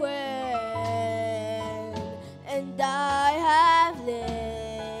a friend. And I have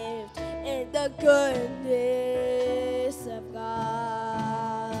lived in the goodness of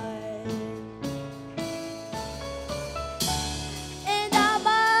God. And all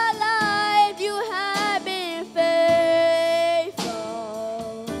my life you have been faithful.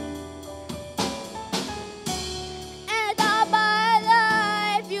 And all my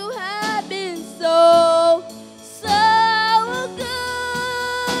life you have been so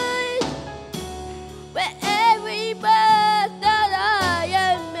good. With every breath that I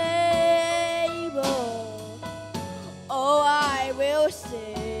am able, oh, I will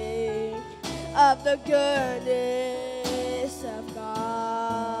sing of the goodness of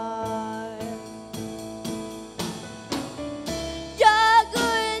God. Your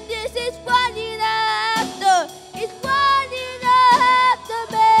goodness is running after, it's running after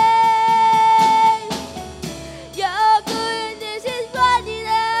me. Your goodness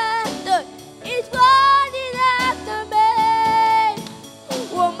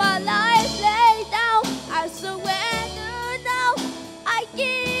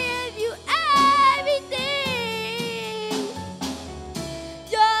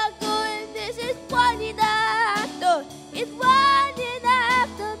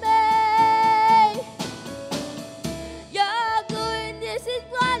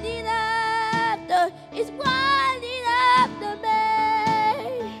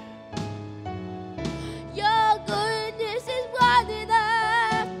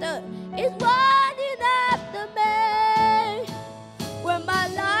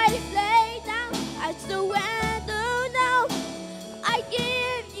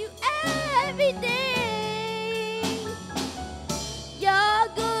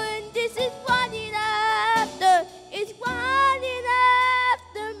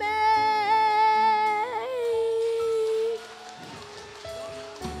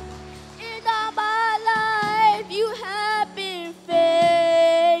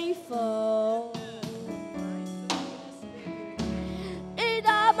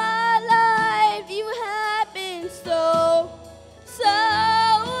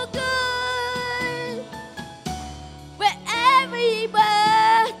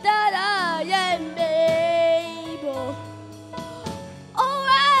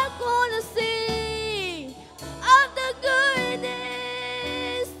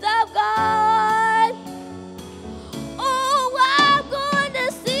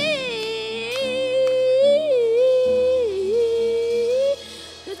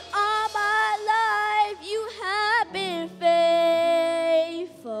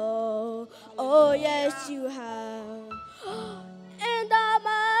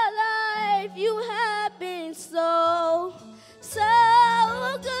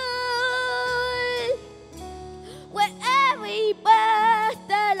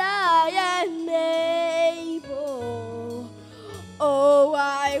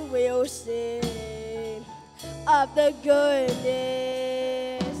the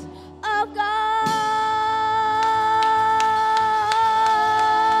goodness of God.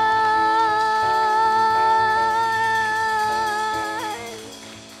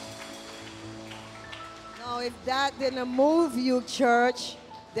 Now, if that didn't move you, church,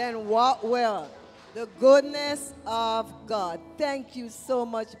 then what will? The goodness of God. Thank you so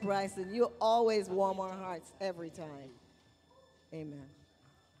much, Bryson. You always warm our hearts every time. Amen.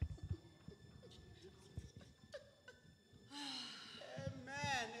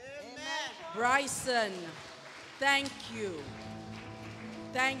 Bryson, thank you.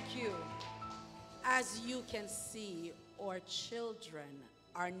 Thank you. As you can see, our children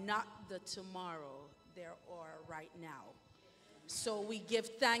are not the tomorrow, they are right now. So we give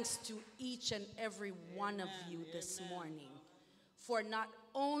thanks to each and every one of you this morning for not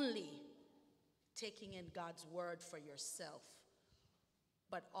only taking in God's word for yourself,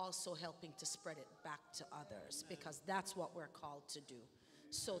 but also helping to spread it back to others, because that's what we're called to do.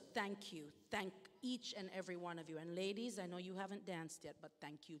 So thank you. Thank each and every one of you. And ladies, I know you haven't danced yet, but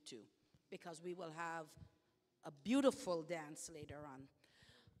thank you too, because we will have a beautiful dance later on.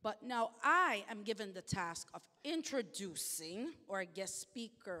 But now I am given the task of introducing our guest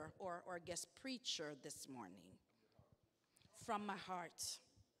speaker or guest preacher this morning from my heart.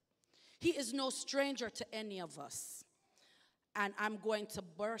 He is no stranger to any of us. And I'm going to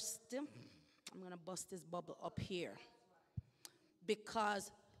bust him. I'm going to bust this bubble up here.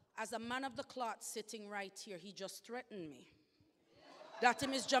 Because as a man of the cloth sitting right here, he just threatened me. That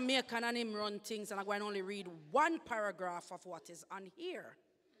him is Jamaican and him run things, and I'm going to only read one paragraph of what is on here.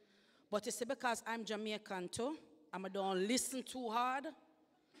 But you see, because I'm Jamaican too, I don't listen too hard,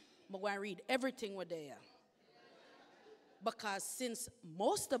 I'm going to read everything we're there. Because since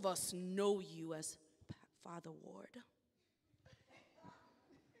most of us know you as Father Ward,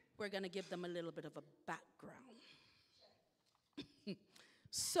 we're going to give them a little bit of a background.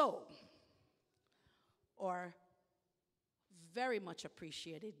 So, our very much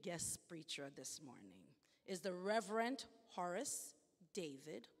appreciated guest preacher this morning is the Reverend Horace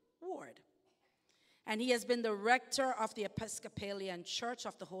David Ward. And he has been the rector of the Episcopalian Church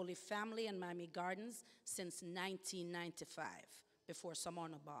of the Holy Family in Miami Gardens since 1995, before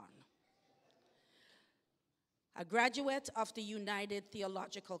someone was born. A graduate of the United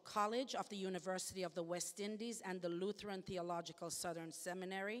Theological College of the University of the West Indies and the Lutheran Theological Southern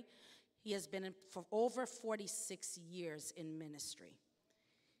Seminary, he has been for over 46 years in ministry.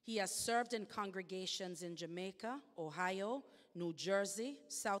 He has served in congregations in Jamaica, Ohio, New Jersey,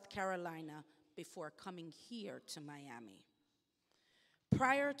 South Carolina, before coming here to Miami.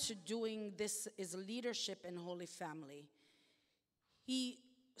 Prior to doing this is leadership in Holy Family,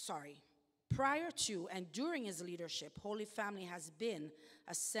 prior to and during his leadership, Holy Family has been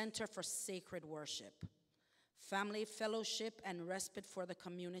a center for sacred worship, family fellowship, and respite for the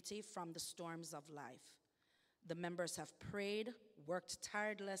community from the storms of life. The members have prayed, worked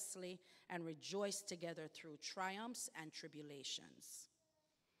tirelessly, and rejoiced together through triumphs and tribulations.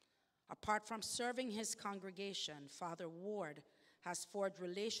 Apart from serving his congregation, Father Ward has forged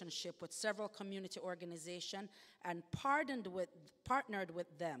relationship with several community organizations and partnered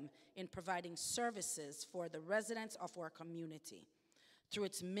with them in providing services for the residents of our community. Through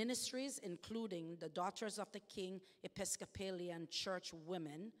its ministries, including the Daughters of the King Episcopalian Church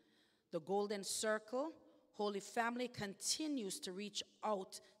Women, the Golden Circle, Holy Family continues to reach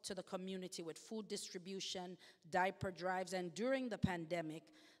out to the community with food distribution, diaper drives, and during the pandemic,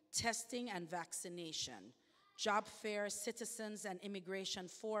 testing and vaccination, job fairs, citizens and immigration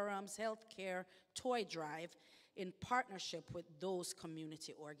forums, healthcare, toy drive, in partnership with those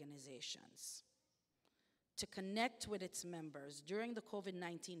community organizations. To connect with its members during the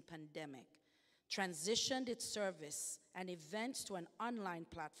COVID-19 pandemic, transitioned its service and events to an online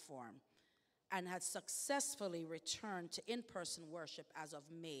platform, and had successfully returned to in-person worship as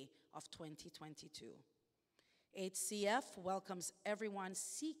of May of 2022. HCF welcomes everyone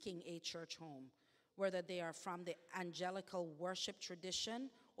seeking a church home, whether they are from the angelical worship tradition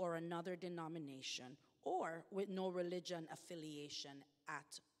or another denomination, or with no religion affiliation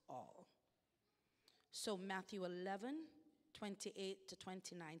at all. So Matthew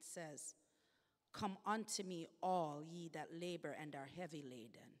 11:28-29 says, "Come unto me all ye that labor and are heavy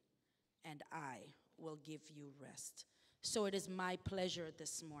laden, and I will give you rest." So it is my pleasure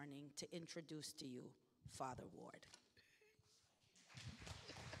this morning to introduce to you Father Ward.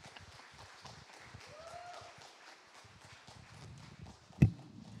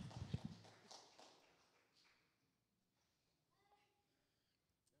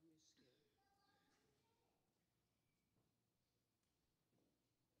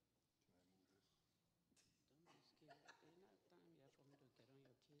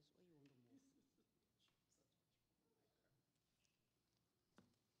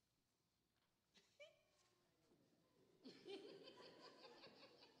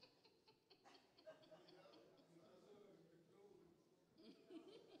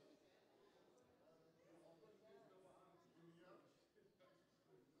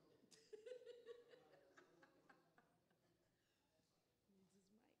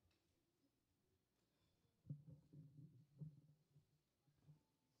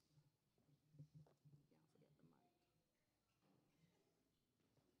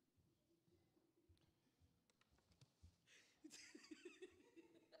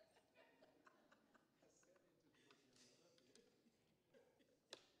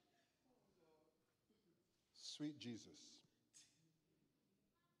 Sweet Jesus.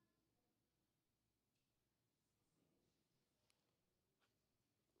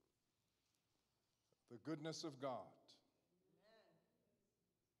 The goodness of God.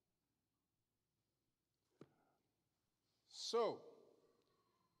 So,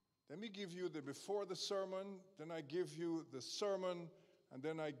 let me give you the before the sermon, then I give you the sermon, and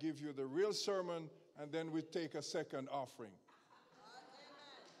then I give you the real sermon, and then we take a second offering.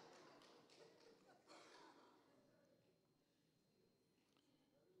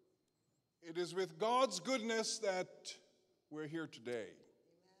 It is with God's goodness that we're here today.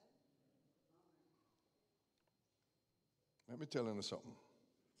 Let me tell you something.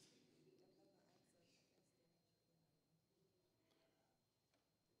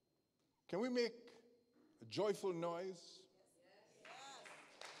 Can we make a joyful noise?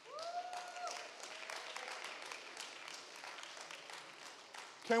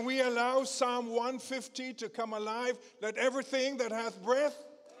 Can we allow Psalm 150 to come alive? Let everything that hath breath.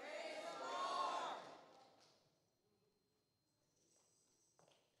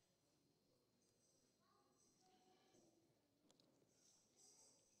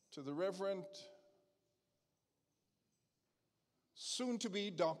 To the Reverend,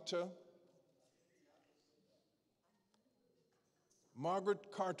 soon-to-be Dr.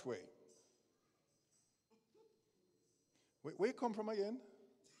 Margaret Cartway. Where you come from again?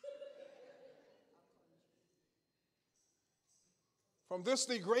 From this,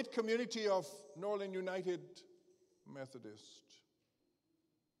 the great community of Norland United Methodist.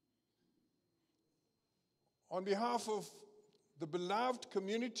 On behalf of the beloved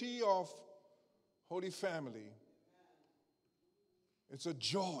community of Holy Family, it's a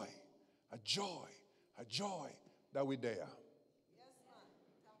joy that we're there.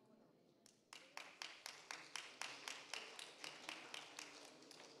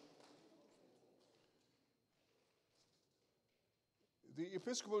 The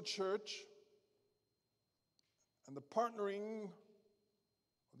Episcopal Church and the partnering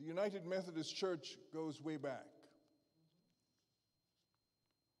of the United Methodist Church goes way back.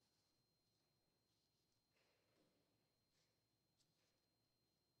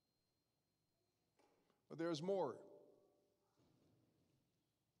 But there's more.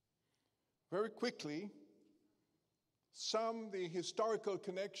 Very quickly, the historical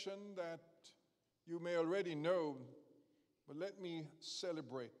connection that you may already know, but let me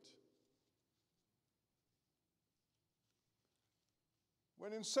celebrate.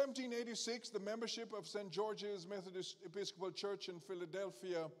 When in 1786, the membership of St. George's Methodist Episcopal Church in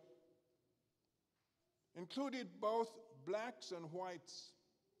Philadelphia included both blacks and whites.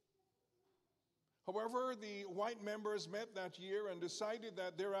 However, the white members met that year and decided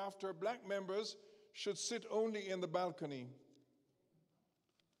that thereafter black members should sit only in the balcony.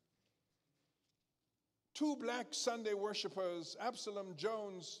 Two black Sunday worshipers, Absalom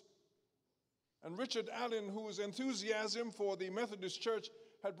Jones and Richard Allen, whose enthusiasm for the Methodist Church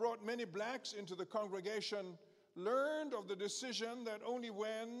had brought many blacks into the congregation, learned of the decision that only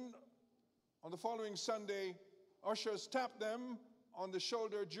when, on the following Sunday, ushers tapped them on the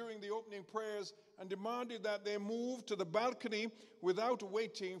shoulder during the opening prayers and demanded that they move to the balcony without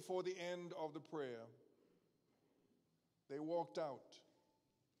waiting for the end of the prayer. They walked out,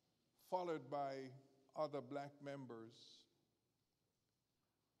 followed by other black members.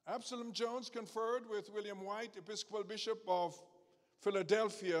 Absalom Jones conferred with William White, Episcopal Bishop of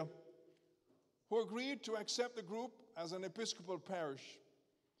Philadelphia, who agreed to accept the group as an Episcopal parish.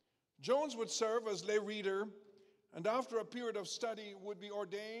 Jones would serve as lay reader, and after a period of study would be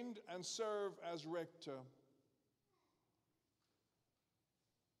ordained and serve as rector.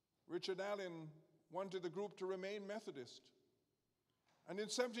 Richard Allen wanted the group to remain Methodist, and in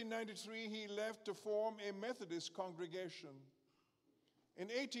 1793 he left to form a Methodist congregation. In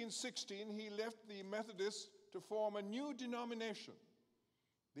 1816 he left the Methodists to form a new denomination,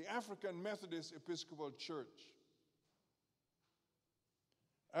 the African Methodist Episcopal Church.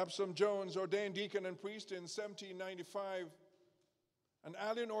 Absalom Jones ordained deacon and priest in 1795, and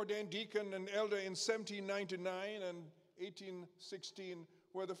Allen ordained deacon and elder in 1799 and 1816,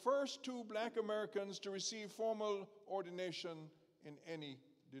 were the first two black Americans to receive formal ordination in any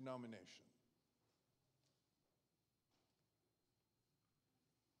denomination.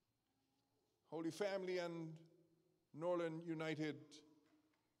 Holy Family and Norland United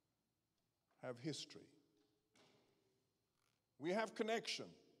have history. We have connection.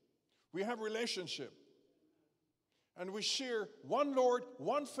 We have relationship. And we share one Lord,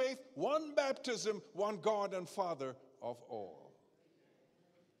 one faith, one baptism, one God and Father of all.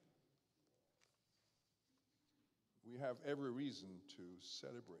 We have every reason to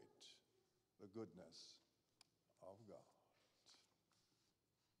celebrate the goodness of God.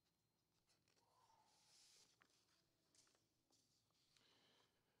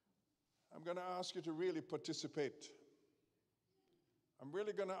 I'm going to ask you to really participate. I'm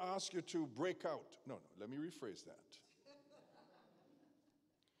really going to ask you to break out. No, let me rephrase that.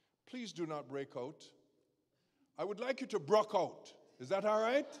 Please do not break out. I would like you to brock out. Is that all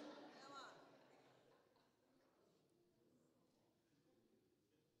right?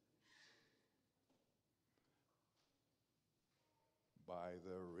 By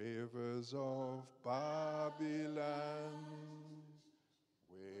the rivers of Babylon,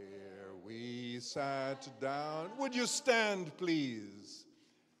 where we sat down. Would you stand, please?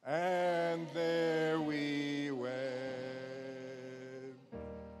 And there we went.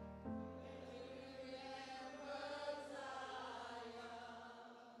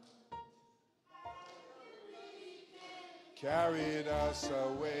 Carried us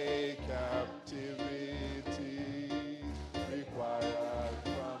away, captivity required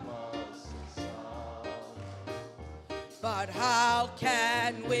from us a song. But how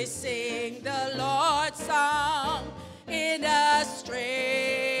can we sing the Lord's song in a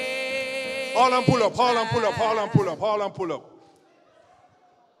strange Hold on, pull up, hold on, pull up, hold on, pull up, hold on, pull up.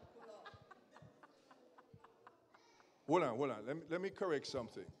 Hold on. Let me correct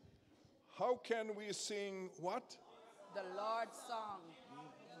something. How can we sing what? The Lord's song.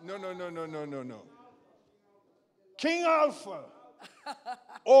 No. King Alpha.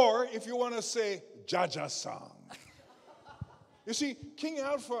 Or if you want to say Jaja song. You see, King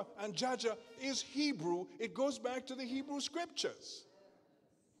Alpha and Jaja is Hebrew. It goes back to the Hebrew scriptures.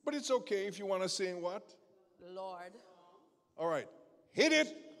 But it's okay if you want to sing what? Lord. All right. Hit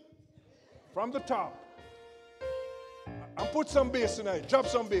it from the top. And put some bass tonight. Drop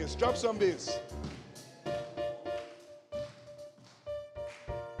some bass. Drop some bass.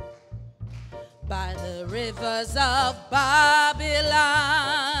 By the rivers of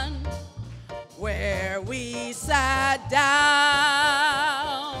Babylon, where we sat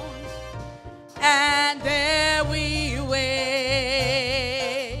down, and there we wait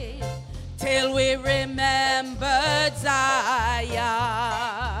till we remembered Zion.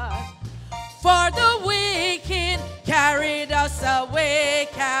 For the wicked carried us away,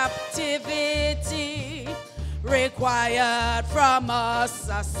 captivity required from us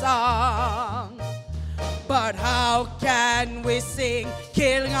a song. But how can we sing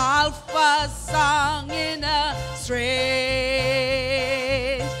King Alpha's song in a strange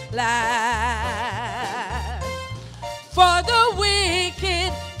land? For the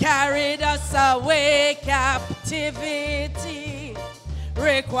wicked carried us away, captivity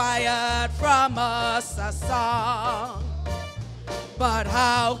required from us a song. But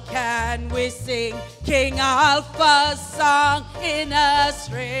how can we sing King Alpha's song in a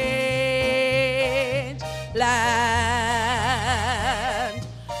strange land?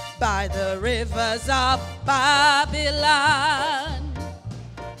 By the rivers of Babylon,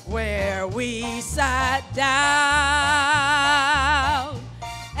 where we sat down,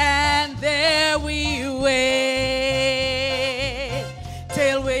 and there we wait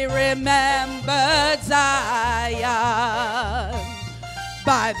till we remembered Zion.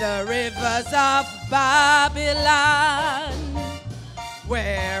 By the rivers of Babylon,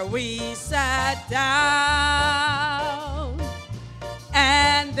 where we sat down,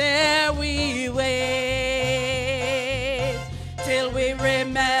 and there we wait till we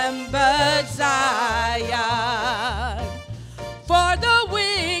remembered Zion. For the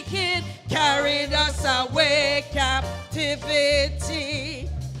wicked carried us away, captivity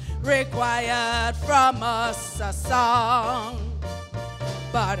required from us a song.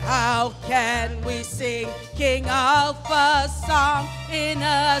 But how can we sing King Alpha's song in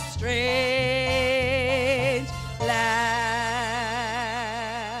a strange land?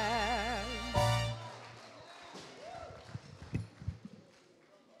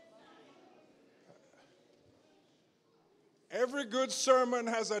 Every good sermon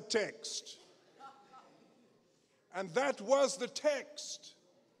has a text. And that was the text.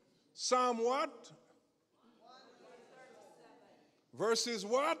 Psalm what? Verses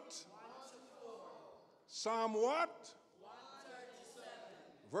what? Psalm what?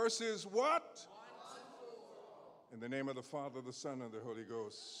 Verses what? In the name of the Father, the Son, and the Holy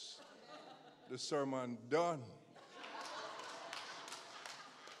Ghost. The sermon done.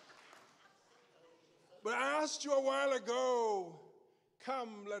 But I asked you a while ago,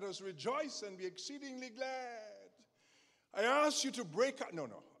 come, let us rejoice and be exceedingly glad. I asked you to break out. No.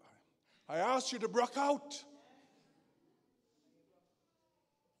 I asked you to break out.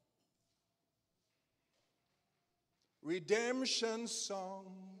 Redemption song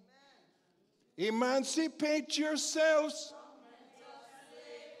Emancipate yourselves.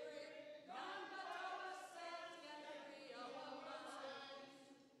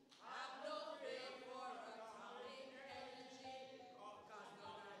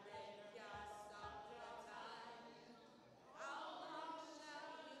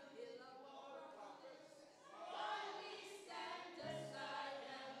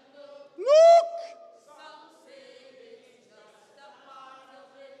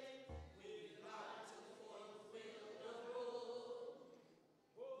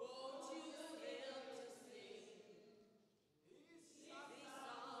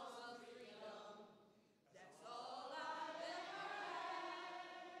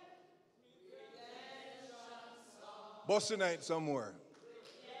 Bostonite somewhere.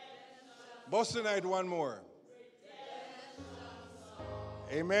 Bostonite one more.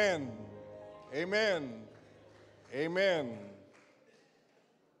 Amen. Amen. Amen.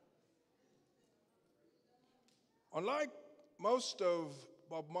 Unlike most of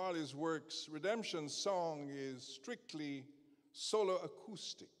Bob Marley's works, Redemption's song is strictly solo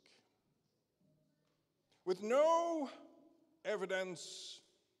acoustic, with no evidence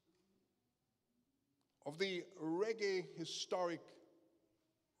of the reggae historic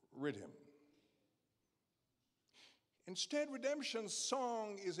rhythm. Instead, Redemption's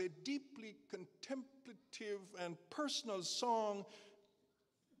song is a deeply contemplative and personal song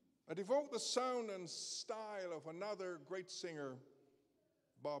that evoked the sound and style of another great singer,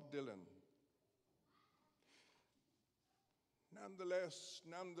 Bob Dylan. Nonetheless,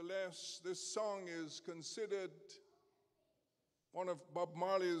 this song is considered one of Bob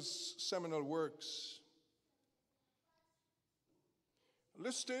Marley's seminal works.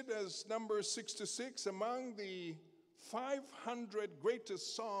 Listed as number 66 among the 500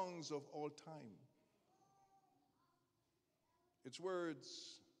 greatest songs of all time. Its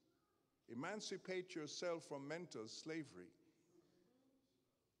words, emancipate yourself from mental slavery,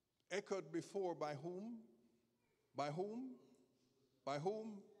 echoed before by whom? By whom? By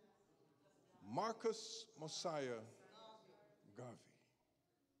whom? Marcus Mosiah Garvey.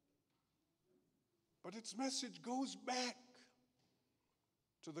 But its message goes back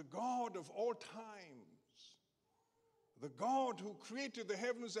to the God of all times, the God who created the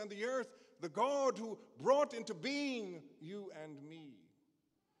heavens and the earth, the God who brought into being you and me,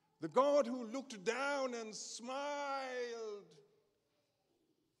 the God who looked down and smiled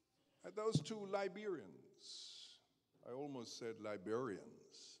at those two Liberians. I almost said Liberians.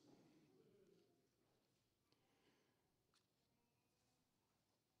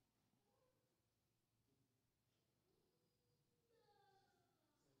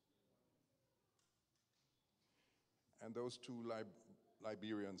 And those two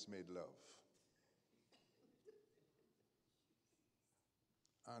Liberians made love.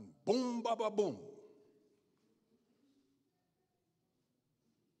 And boom, ba, ba, boom.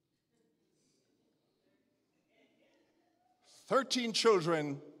 "13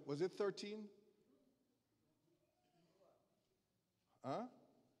 children." Was it 13? Huh?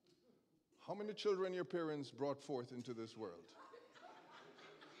 How many children your parents brought forth into this world?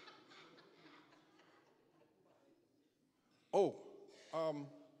 Oh,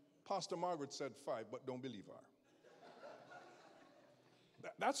 Pastor Margaret said 5, but don't believe her.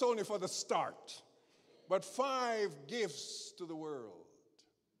 That's only for the start. But 5 gifts to the world.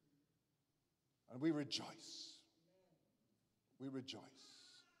 And we rejoice. We rejoice.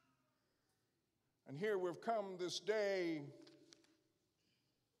 And here we've come this day,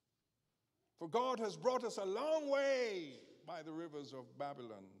 for God has brought us a long way by the rivers of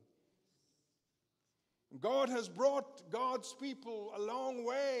Babylon. God has brought God's people a long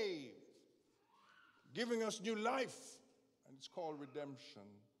way, giving us new life, and it's called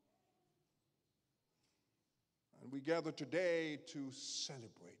redemption. And we gather today to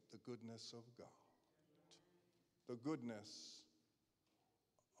celebrate the goodness of God. The goodness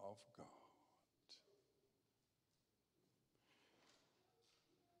of God.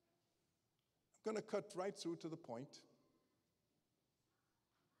 I'm going to cut right through to the point.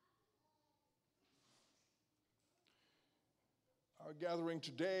 Our gathering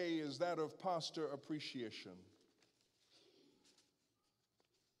today is that of pastor appreciation.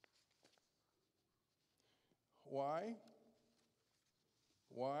 Why?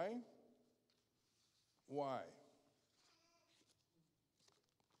 Why? Why?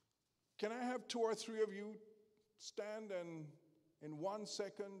 Can I have 2 or 3 of you stand and in 1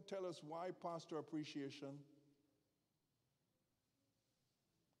 second tell us why pastor appreciation?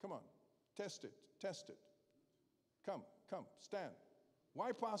 Come on, test it, test it. Come, stand.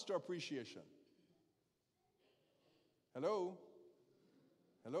 Why pastor appreciation? Hello?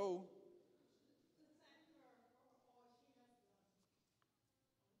 Hello?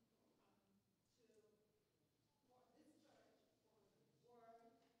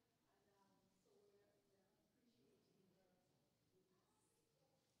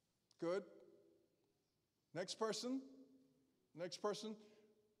 Good. Next person. Next person.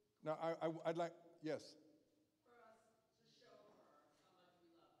 Now, I'd like, yes.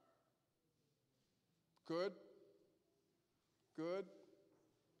 Good. Good.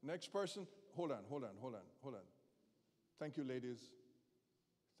 Next person. Hold on. Thank you, ladies.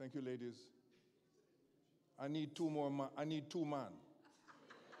 Thank you, ladies. I need two more. I need two men.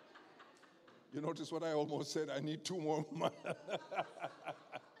 You notice what I almost said? I need two more men.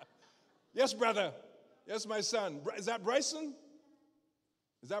 Yes, brother. Yes, my son. Is that Bryson?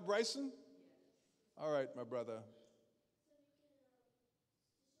 Is that Bryson? All right, my brother.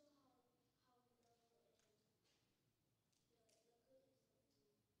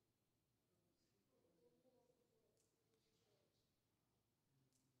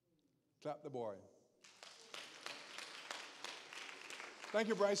 Clap the boy. Thank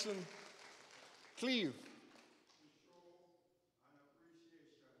you, Bryson. Cleve.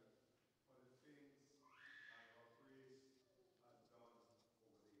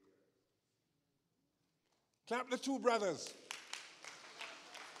 Clap the two brothers.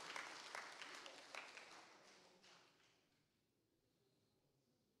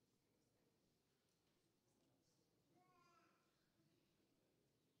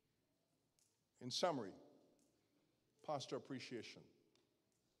 In summary, pastor appreciation.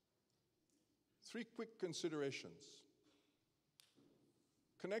 3 quick considerations.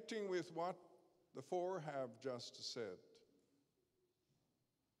 Connecting with what the 4 have just said.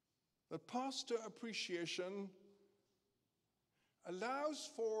 The pastor appreciation allows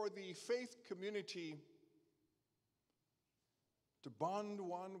for the faith community to bond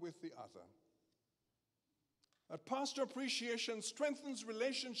one with the other. That pastor appreciation strengthens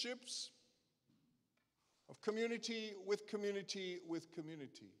relationships of community with community with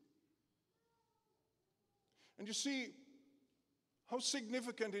community. And you see how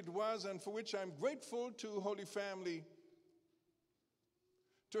significant it was, and for which I'm grateful to Holy Family,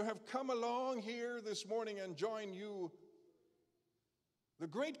 to have come along here this morning and join you, the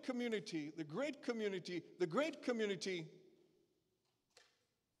great community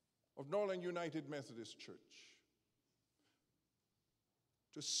of Norland United Methodist Church,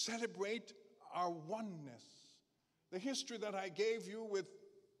 to celebrate our oneness. The history that I gave you with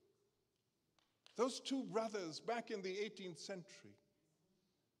those 2 brothers back in the 18th century.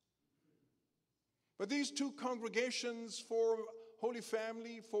 But these 2 congregations for Holy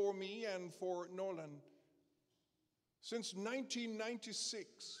Family, for me, and for Norland, since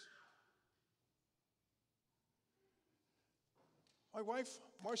 1996. My wife,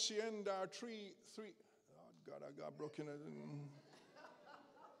 Marcia, and our three, oh God, I got broken.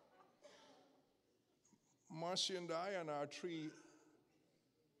 Marcia and I and our 3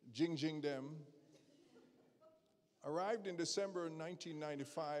 jing them arrived in December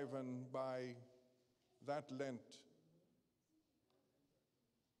 1995, and by that Lent,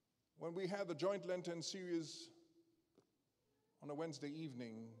 when we had the joint Lenten series on a Wednesday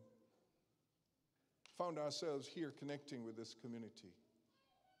evening, found ourselves here connecting with this community.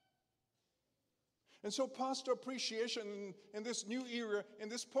 And so pastor appreciation in this new era, in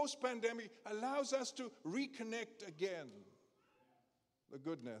this post-pandemic, allows us to reconnect again the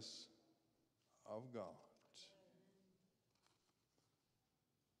goodness of God.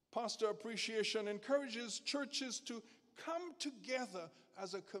 Pastor appreciation encourages churches to come together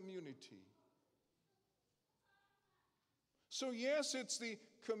as a community. So yes, it's the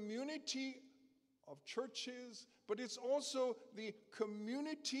community of churches, but it's also the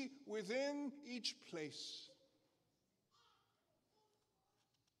community within each place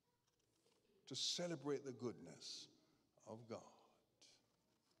to celebrate the goodness of God.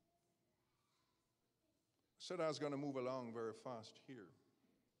 I said I was going to move along very fast here.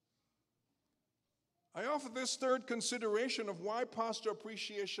 I offer this 3rd consideration of why pastor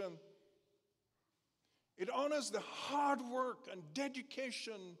appreciation. It honors the hard work and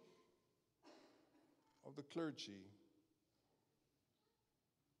dedication of the clergy.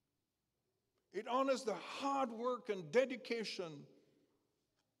 It honors the hard work and dedication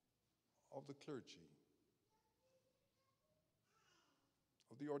of the clergy,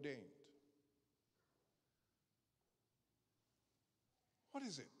 of the ordained. What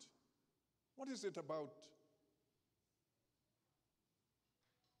is it? What is it about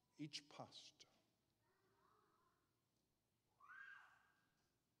each pastor?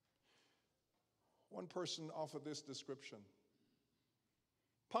 One person offered this description.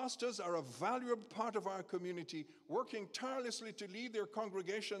 Pastors are a valuable part of our community, working tirelessly to lead their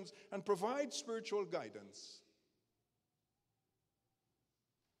congregations and provide spiritual guidance.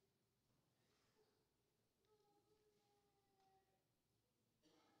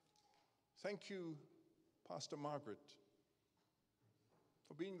 Thank you, Pastor Margaret,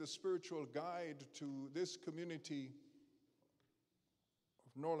 for being the spiritual guide to this community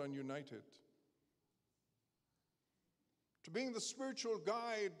of Norland United, to being the spiritual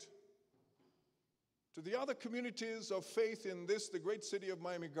guide to the other communities of faith in this, the great city of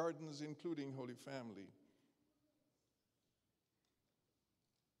Miami Gardens, including Holy Family.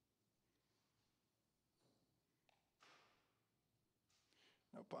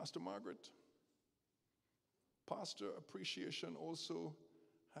 Now, Pastor Margaret, Pastor Appreciation also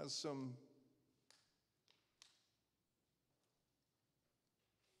has some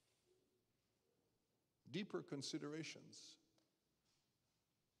deeper considerations.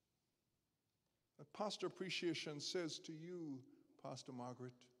 That Pastor Appreciation says to you, Pastor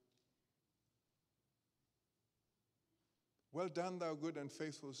Margaret, well done, thou good and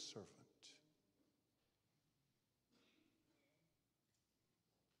faithful servant.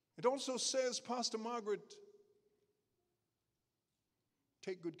 It also says, Pastor Margaret,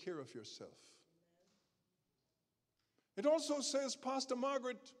 take good care of yourself. It also says, Pastor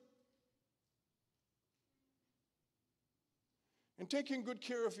Margaret, in taking good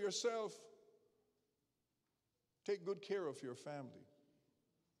care of yourself, take good care of your family.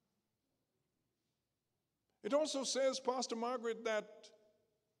 It also says, Pastor Margaret, that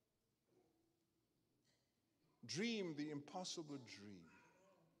dream the impossible dream.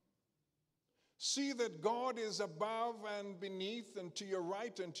 See that God is above and beneath and to your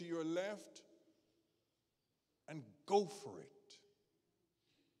right and to your left, and go for it.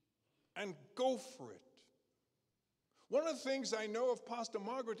 And go for it. One of the things I know of Pastor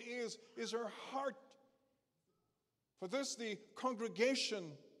Margaret is her heart for this, the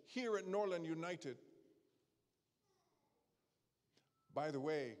congregation here at Norland United. By the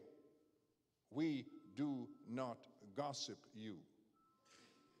way, we do not gossip you.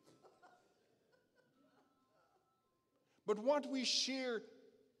 But what we share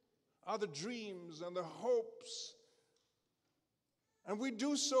are the dreams and the hopes. And we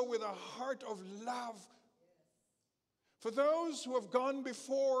do so with a heart of love for those who have gone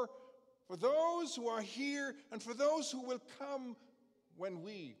before, for those who are here, and for those who will come when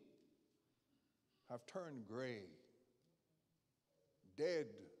we have turned gray, dead,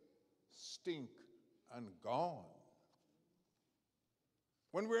 stink, and gone.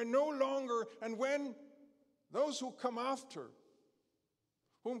 When we're no longer, and when those who come after,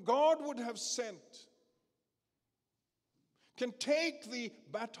 whom God would have sent, can take the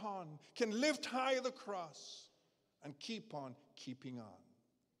baton, can lift high the cross, and keep on keeping on.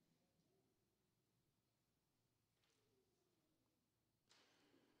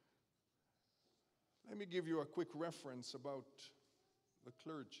 Let me give you a quick reference about the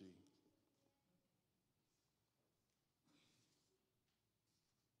clergy.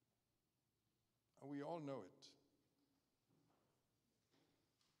 And we all know it.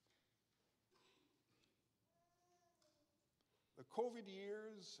 The COVID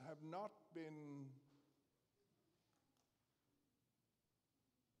years have not been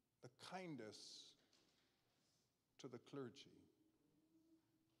the kindest to the clergy.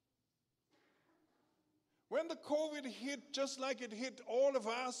 When the COVID hit, just like it hit all of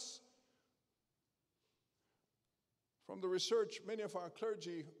us, from the research, many of our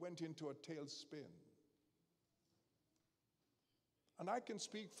clergy went into a tailspin. And I can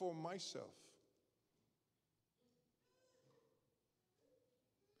speak for myself.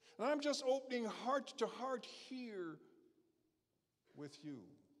 And I'm just opening heart to heart here with you.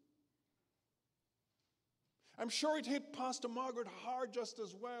 I'm sure it hit Pastor Margaret hard just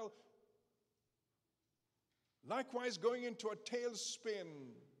as well. Likewise, going into a tailspin.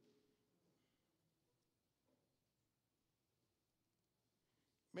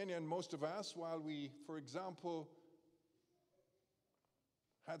 Many and most of us, while we, for example,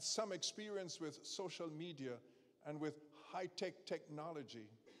 had some experience with social media and with high-tech technology,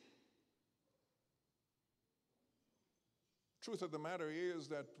 truth of the matter is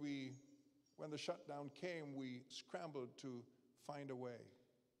that when the shutdown came, we scrambled to find a way.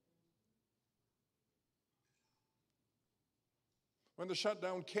 When the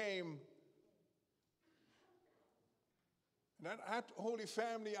shutdown came, and at Holy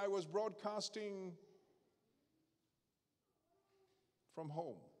Family, I was broadcasting from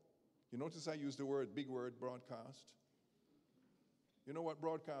home. You notice I use the big word, broadcast. You know what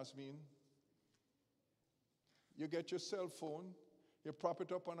broadcast means? You get your cell phone, you prop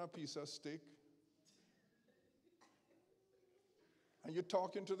it up on a piece of stick, and you're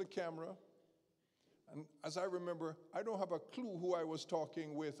talking to the camera. And as I remember, I don't have a clue who I was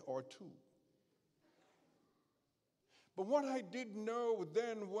talking with or to. But what I did know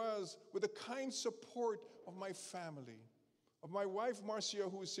then was, with the kind support of my family, of my wife Marcia,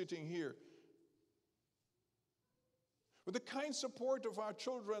 who is sitting here, with the kind support of our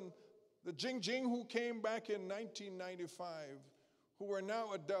children, the Jing Jing who came back in 1995, who are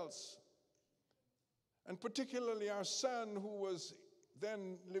now adults, and particularly our son who was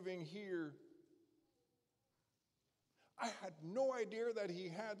then living here, I had no idea that he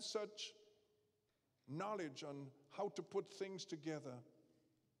had such knowledge on how to put things together.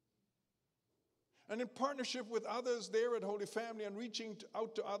 And in partnership with others there at Holy Family and reaching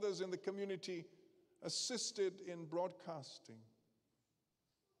out to others in the community, assisted in broadcasting.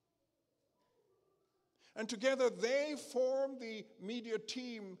 And together they form the media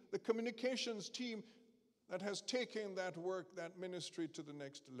team, the communications team that has taken that work, that ministry to the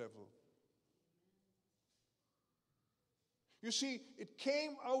next level. You see, it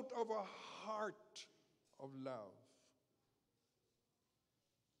came out of a heart of love.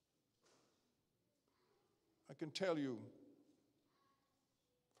 I can tell you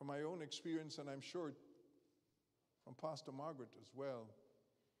from my own experience, and I'm sure from Pastor Margaret as well,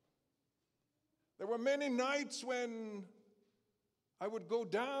 there were many nights when I would go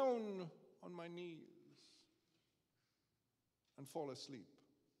down on my knees and fall asleep.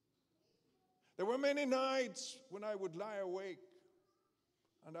 There were many nights when I would lie awake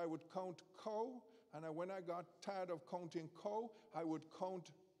and I would count cow, and when I got tired of counting cow, I would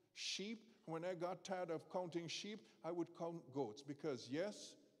count sheep. When I got tired of counting sheep, I would count goats, because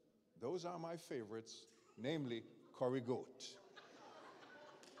yes, those are my favorites, namely curry goat.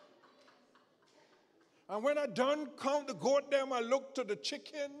 And when I done count the goat them, I looked to the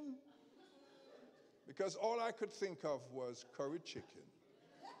chicken, because all I could think of was curry chicken.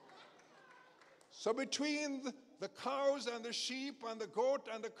 So between the cows and the sheep and the goat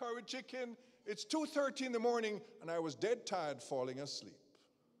and the curry chicken, it's 2:30 in the morning, and I was dead tired falling asleep.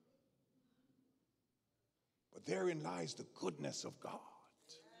 But therein lies the goodness of God.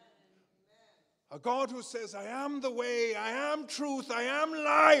 A God who says, I am the way, I am truth, I am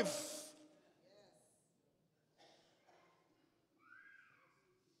life.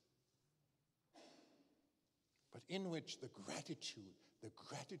 But in which the gratitude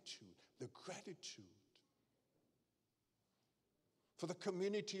for the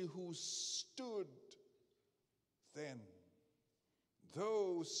community who stood then,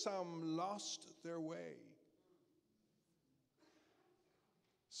 though some lost their way,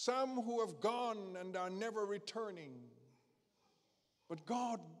 some who have gone and are never returning. But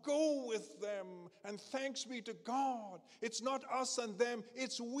God, go with them, and thanks be to God. It's not us and them,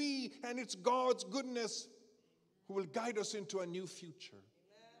 it's we, and it's God's goodness who will guide us into a new future.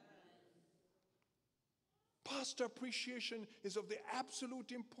 Pastor appreciation is of the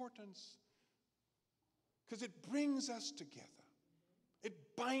absolute importance, because it brings us together.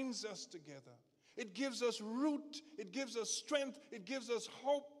 It binds us together. It gives us root. It gives us strength. It gives us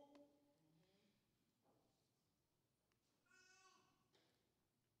hope.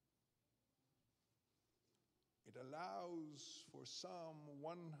 It allows for Psalm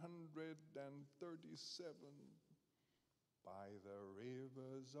 137, by the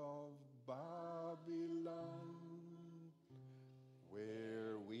rivers of Babylon,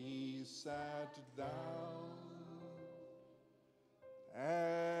 where we sat down,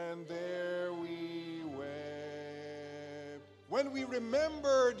 and there we wept. When we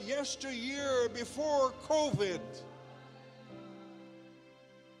remembered yesteryear before COVID,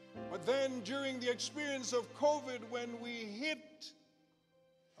 but then during the experience of COVID, when we hit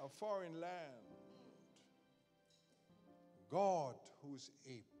a foreign land, God who's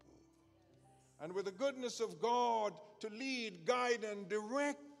able, and with the goodness of God to lead, guide, and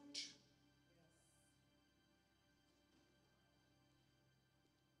direct.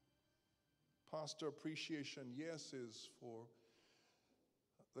 Pastor appreciation, yes, is for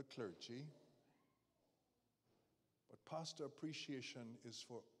the clergy, but pastor appreciation is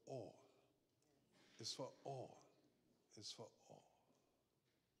for all. Is for all. Is for all.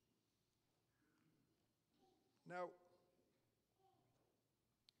 Now,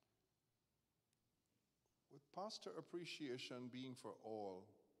 with pastor appreciation being for all,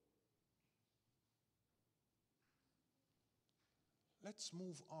 let's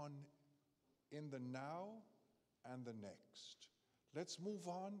move on in the now and the next. Let's move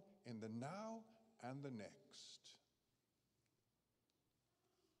on in the now and the next.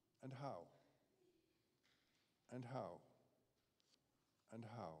 And how? And how? And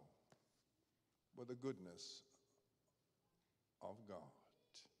how? By the goodness of God.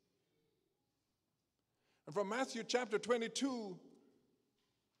 And from Matthew chapter 22,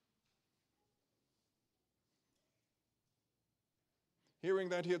 Hearing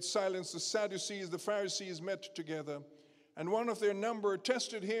that he had silenced the Sadducees, the Pharisees met together, and one of their number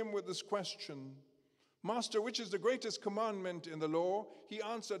tested him with this question: Master, which is the greatest commandment in the law? He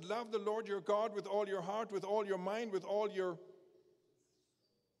answered, love the Lord your God with all your heart, with all your mind, with all your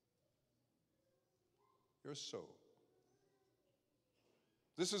soul.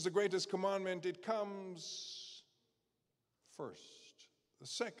 This is the greatest commandment. It comes first. The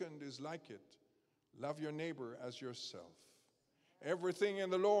second is like it. Love your neighbor as yourself. Everything in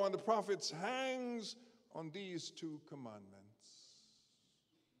the law and the prophets hangs on these two commandments.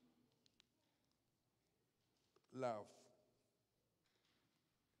 Love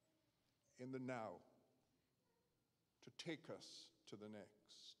in the now to take us to the next.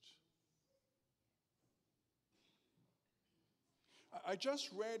 I just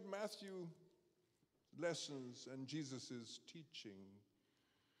read Matthew's lessons and Jesus' teaching.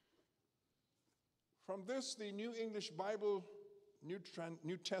 From this, the New English Bible,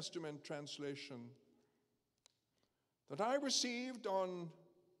 New Testament translation that I received on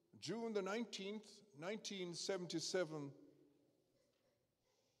June the 19th, 1977.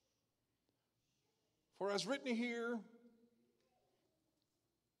 For as written here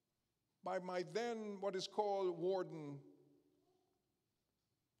by my then what is called warden,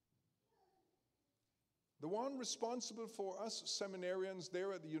 the one responsible for us seminarians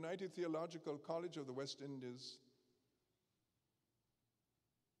there at the United Theological College of the West Indies,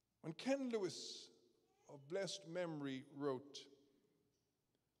 when Ken Lewis of blessed memory wrote,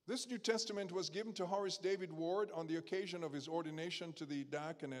 this New Testament was given to Horace David Ward on the occasion of his ordination to the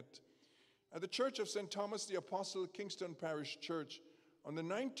diaconate at the Church of St. Thomas the Apostle, Kingston Parish Church, on the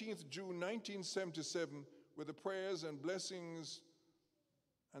 19th June 1977, with the prayers and blessings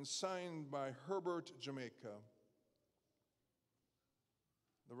and signed by Herbert Jamaica,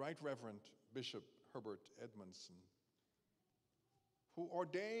 the Right Reverend Bishop Herbert Edmondson, who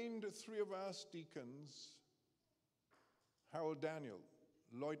ordained three of us deacons, Harold Daniel,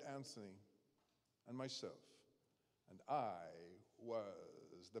 Lloyd Anthony, and myself. And I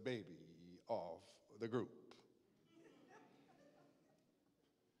was the baby of the group.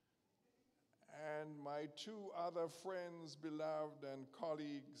 And my two other friends, beloved and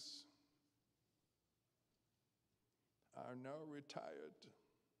colleagues, are now retired.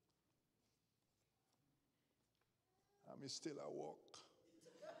 I'm still a walk.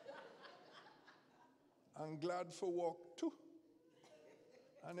 I'm glad for walk too.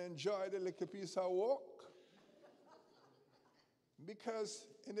 And enjoy the little piece of walk. Because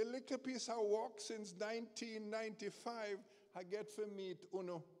in the little piece of walk since 1995, I get to meet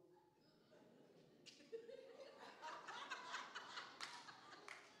Uno.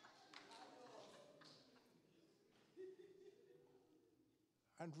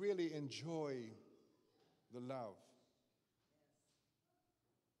 And really enjoy the love,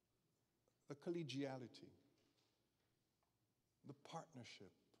 the collegiality, the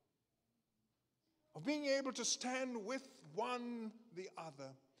partnership, of being able to stand with one the other,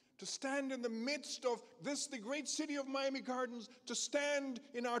 to stand in the midst of this, the great city of Miami Gardens, to stand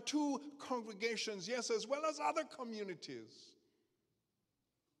in our two congregations, yes, as well as other communities,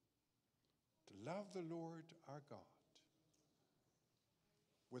 to love the Lord our God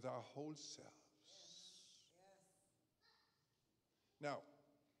with our whole selves. Now,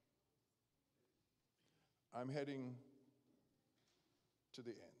 I'm heading to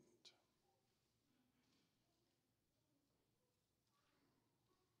the end.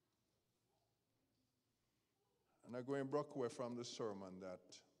 And I'm going back away from the sermon that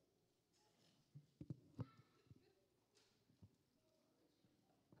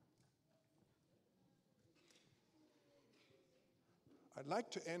I'd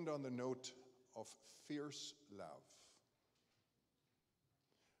like to end on the note of fierce love.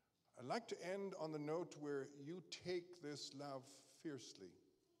 I'd like to end on the note where you take this love fiercely.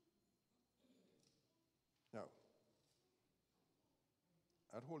 Now,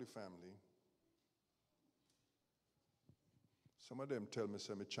 at Holy Family, some of them tell me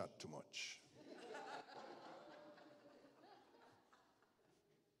I chat too much.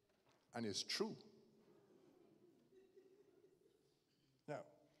 And it's true. Now,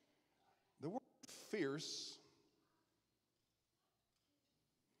 the word fierce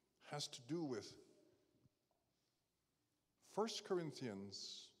has to do with 1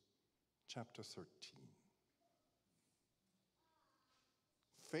 Corinthians chapter 13.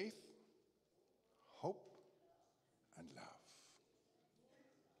 Faith, hope, and love.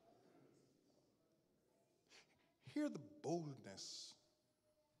 Hear the boldness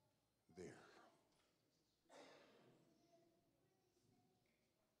there.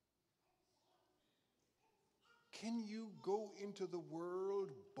 Can you go into the world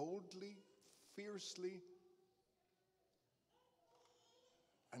boldly, fiercely,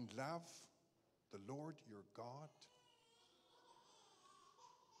 and love the Lord your God?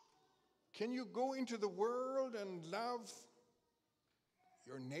 Can you go into the world and love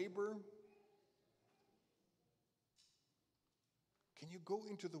your neighbor? Can you go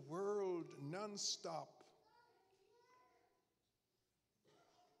into the world non-stop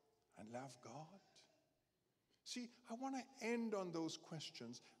and love God? See, I want to end on those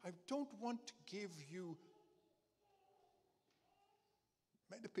questions. I don't want to give you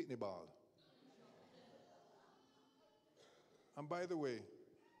the pitney ball. And by the way,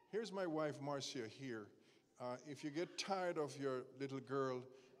 here's my wife Marcia here. If you get tired of your little girl,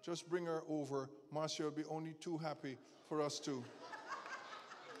 just bring her over. Marcia will be only too happy for us to.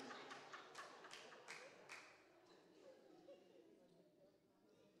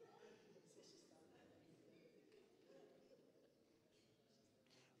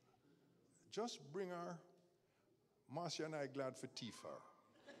 Just bring her. Marcia and I are glad for Tifa.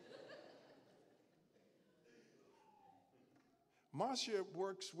 Marcia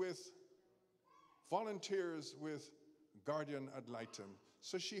works with volunteers with Guardian ad litem.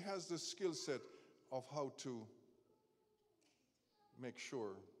 So she has the skill set of how to make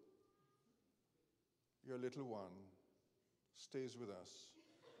sure your little one stays with us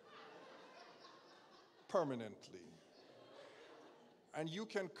permanently. And you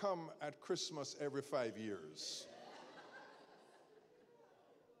can come at Christmas every 5 years.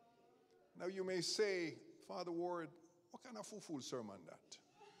 Now you may say, Father Ward, what kind of fool sermon that?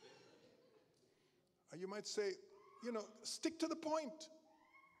 And you might say, stick to the point.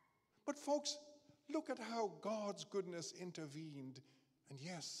 But folks, look at how God's goodness intervened and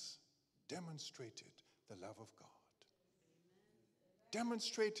yes, demonstrated the love of God.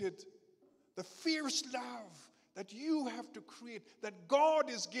 Demonstrated the fierce love that you have to create, that God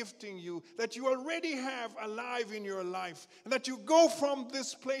is gifting you, that you already have alive in your life, and that you go from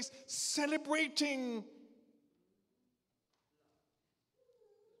this place celebrating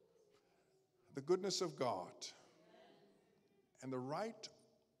the goodness of God and the right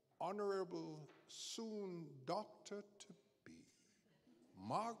honorable, soon doctor-to-be,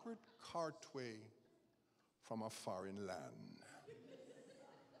 Margaret Cartway from a foreign land.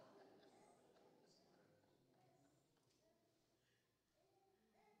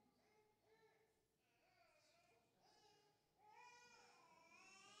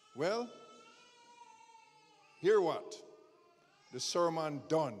 Well, hear what? The sermon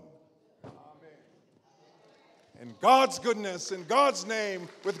done. In God's goodness, in God's name,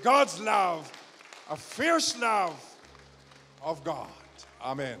 with God's love, a fierce love of God.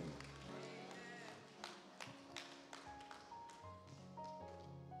 Amen.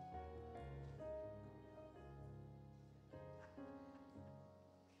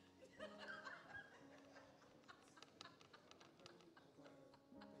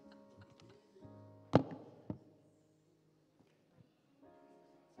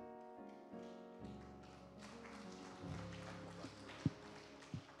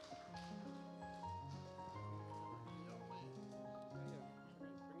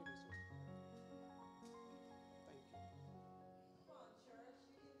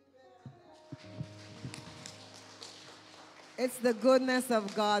 It's the goodness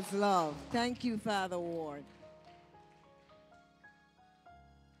of God's love. Thank you, Father Ward.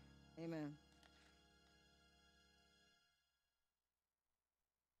 Amen.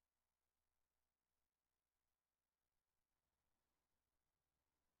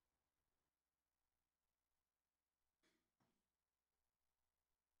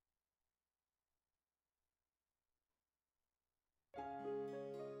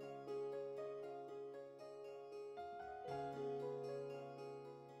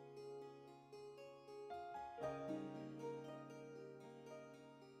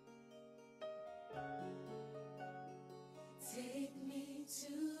 Take me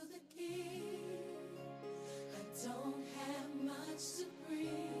to the King. I don't have much to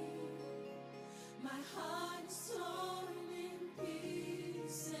bring. My heart is torn in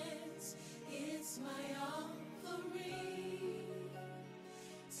pieces. It's my offering.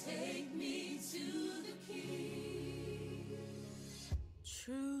 Take me to the King.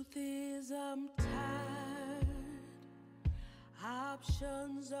 Truth is, I'm tired.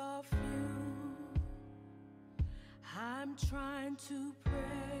 Options are few. I'm trying to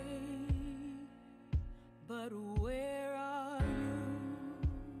pray, but where are you?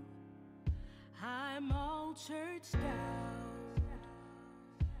 I'm all churched out,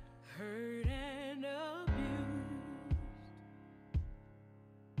 hurt and abused.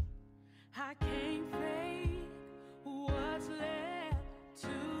 I can't fake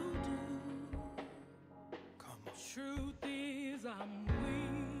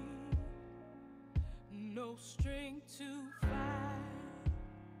no strength to fight,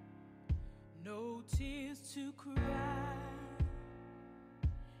 no tears to cry,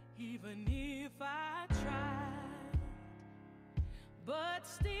 even if I tried. But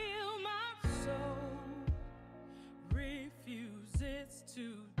still my soul refuses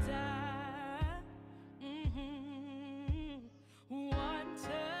to die. One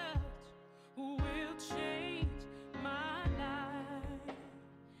touch will change my life.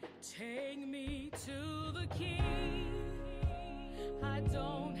 Take me to the King. I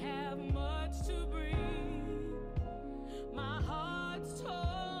don't have much to bring. My heart's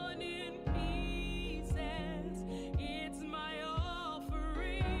torn in pieces. It's my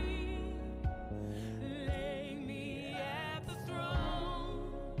offering. Lay me at the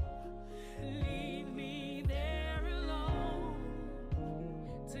throne. Leave me there alone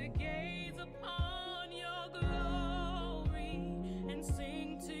to gaze upon your glory and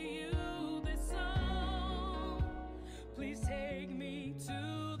sing to you this song. Please take me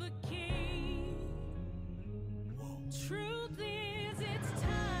to the King. Truth is, it's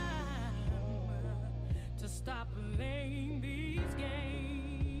time to stop playing these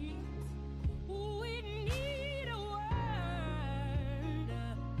games. We need a word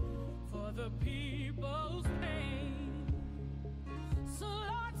for the people's pain. So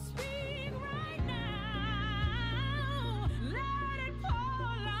Lord, speak right now. Let it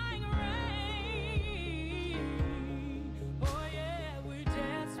pour like rain. Oh yeah, we're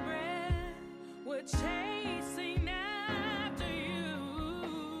desperate. We're chasing after you.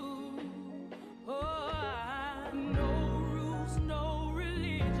 Oh, no rules, no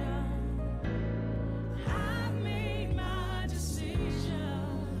religion. I've made my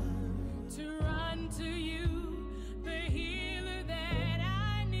decision to run to you, the healer that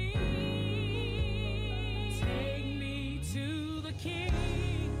I need. Take me to the King.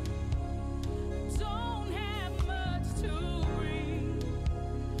 Don't have much to bring.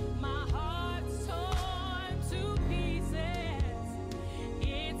 My heart's torn to pieces.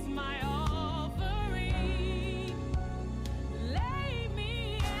 It's my offering. Lay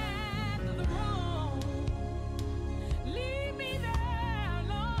me at the throne. Leave me there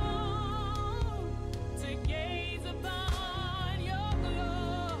alone to gaze upon your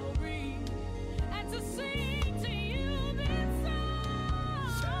glory and to sing to you this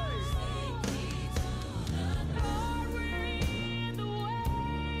song. Lord, we're in the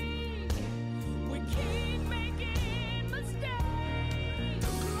way. We keep making mistakes.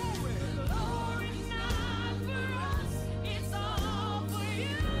 Glory's not for us, it's all for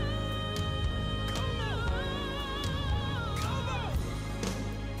you.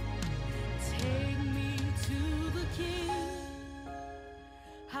 Take me to the King.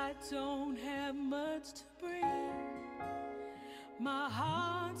 I don't have much to bring. My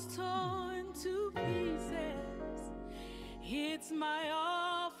heart's torn to pieces. It's my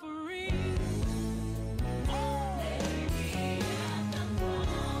offering.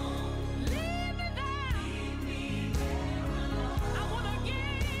 Leave me there. I wanna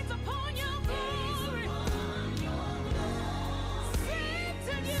gaze upon your glory. Sing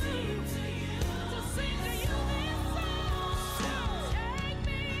to you, to sing to you this song. Take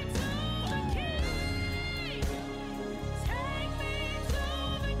me to the King. Take me to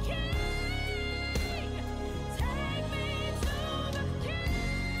the King. Take me to the King.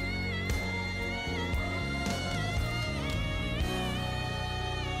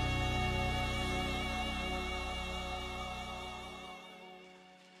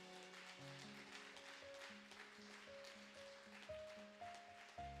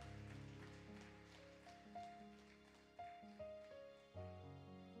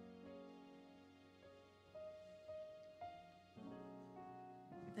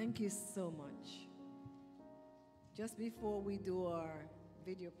 Thank you so much. Just before we do our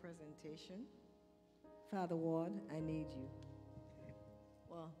video presentation, Father Ward, I need you.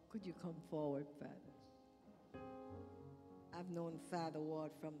 Well, could you come forward, Father? I've known Father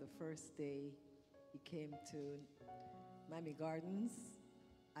Ward from the first day he came to Miami Gardens.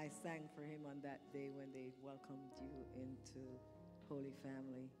 I sang for him on that day when they welcomed you into Holy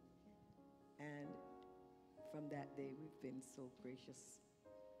Family. And from that day, we've been so gracious.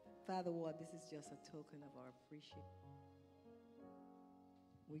 Father Ward, this is just a token of our appreciation.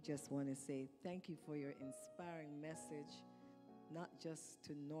 We just want to say thank you for your inspiring message, not just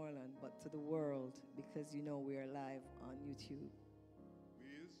to Norland, but to the world, because you know we are live on YouTube.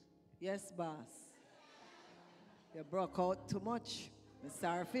 Yes, boss. You broke out too much. I'm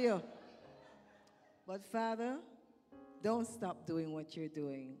sorry for you. But Father, don't stop doing what you're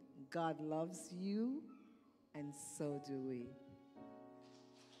doing. God loves you, and so do we.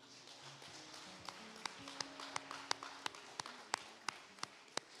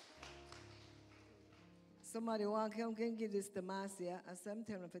 somebody want come can give this to Marcia, and some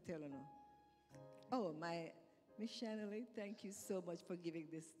tell them for telling her. Oh, my Miss Shanley, thank you so much for giving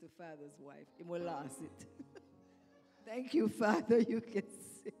this to Father's wife. He will last it. Thank you, Father. You can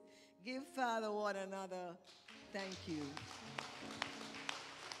see. Give Father one another. Thank you.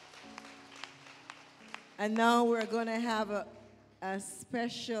 And now we're going to have a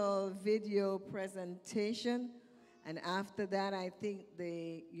special video presentation. And after that, I think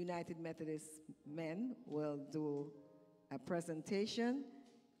the United Methodist men will do a presentation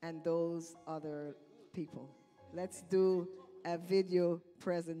and those other people. Let's do a video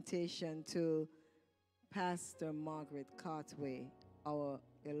presentation to Pastor Margaret Cartway, our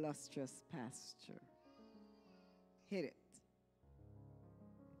illustrious pastor. Hit it.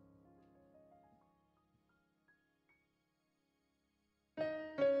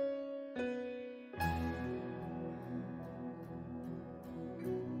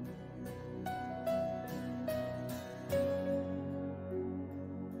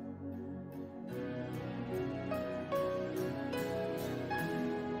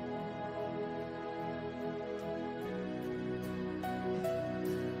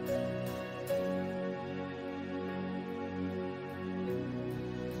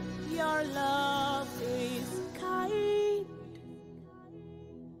 Your love is kind.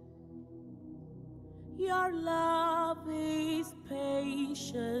 Your love is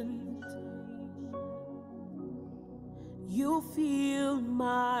patient. You fill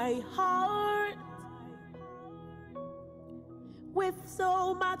my heart with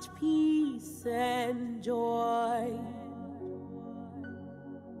so much peace and joy.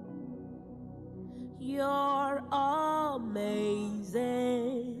 You're amazing.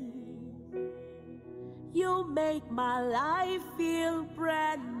 You make my life feel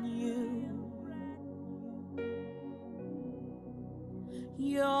brand new.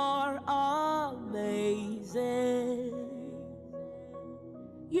 You're amazing.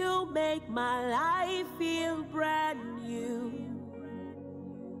 You make my life feel brand new.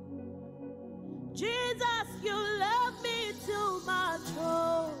 Jesus, you love me too much,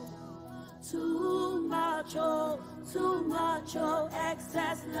 oh, too much, oh, too much, oh,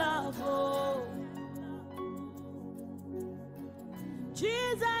 excess love, oh.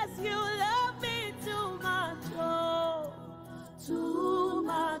 Jesus, you love me too much, oh, too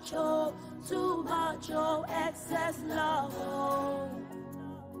much, oh, too much, oh, excess love, oh.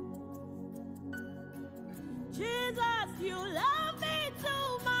 Jesus, you love me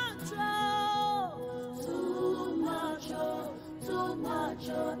too much, oh, too much, oh, too much,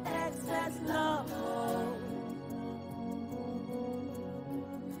 oh, excess love, oh.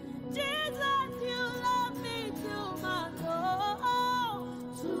 Jesus, you love me too much, oh,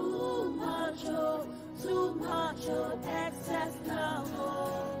 too much, oh, too much, oh, excess love, oh.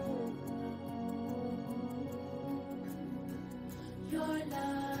 Your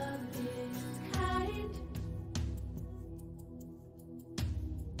love is kind.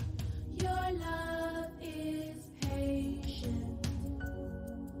 Your love is patient.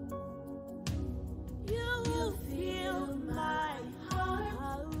 You fill my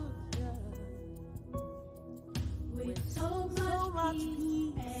heart with so much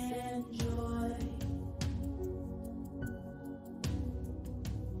peace and joy.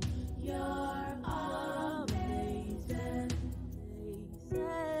 You're amazing.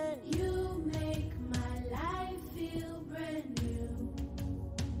 You make my life feel brand new.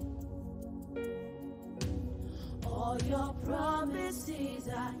 All your promises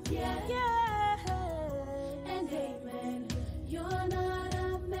are yes, and amen. You're not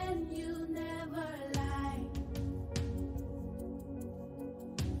a man, you never lie.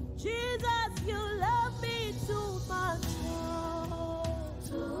 Jesus, you love me too much, oh,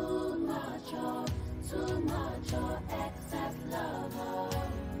 too much, oh, too much, oh, excess love, oh.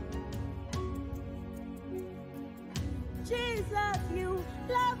 Jesus, you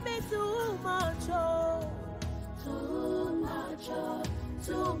love me too much, oh, too much, oh,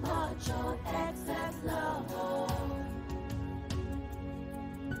 too much, oh, excess love, oh.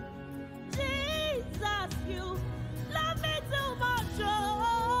 Jesus, you love me too much,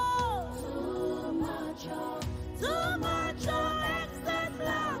 oh, too much, oh, too much, oh, excess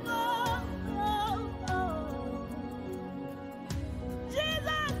love, oh, oh, oh.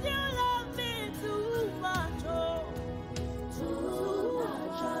 Jesus, you love me too much, oh, too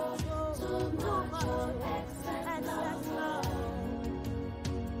much, oh, too much, oh, excess love.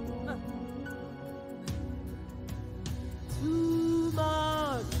 Too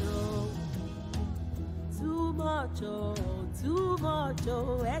much, oh, too much, oh, too much,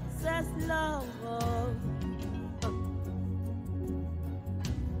 oh, excess love, oh.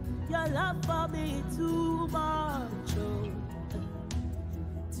 Your love for me too much, oh.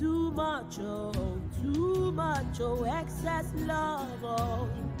 Too much, oh, excess love, oh.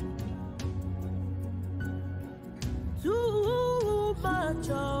 Too much,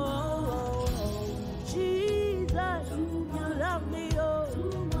 oh, Jesus, you love me, oh,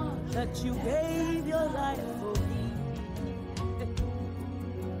 that you gave your life for me.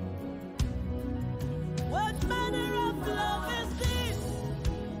 What manner of love is this?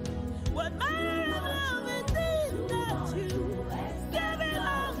 What manner of love is this that you give it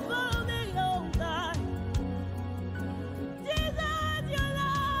all for me, oh God? Jesus, you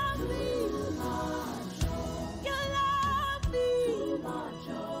love me. You love me.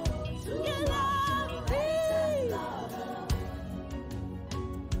 You love me.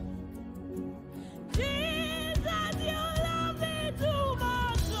 Jesus, you love me too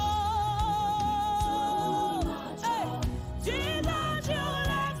much. Oh. Hey. Jesus, you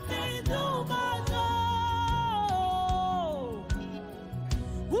love me too much. Oh.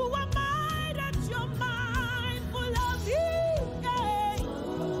 Who am I that you're mindful of me? Yeah.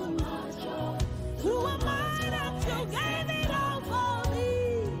 Who am I that you gave it all for me?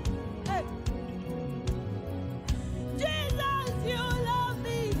 Hey. Jesus, you love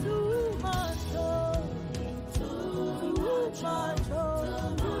me too much. Oh. Too much. Oh.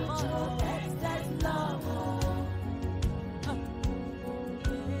 Too much. Excess love.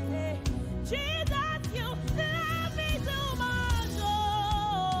 Jesus, you love me too much. Oh.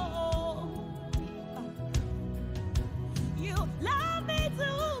 You love me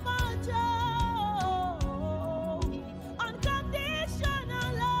too much. Oh. Unconditional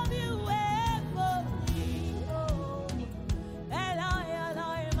love you have for me. Oh. Eloi,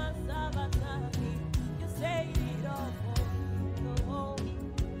 Eloi, my Sabbathani. You say it all for me. Oh.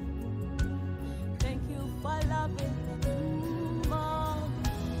 Thank you for loving me too much.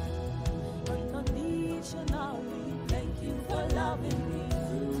 Unconditionally. Thank you for loving me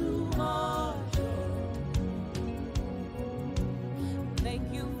too much. Thank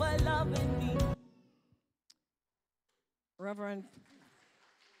you for loving me. Reverend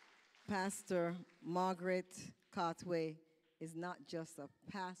Pastor Margaret Cartway is not just a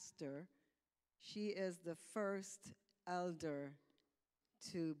pastor, she is the first elder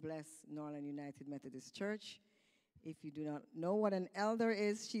to bless Norland United Methodist Church. If you do not know what an elder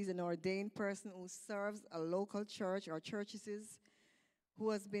is, she's an ordained person who serves a local church or churches, who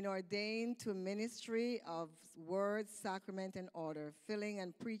has been ordained to ministry of word, sacrament, and order, filling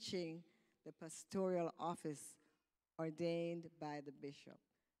and preaching the pastoral office ordained by the bishop.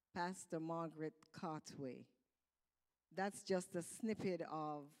 Pastor Margaret Cartway. That's just a snippet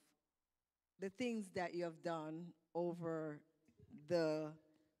of the things that you have done over the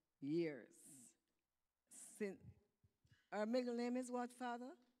years. Our middle name is what,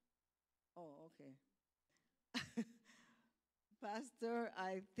 Father? Oh, okay. Pastor,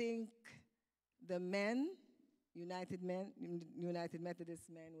 I think the United Methodist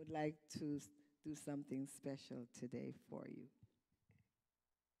men would like to do something special today for you.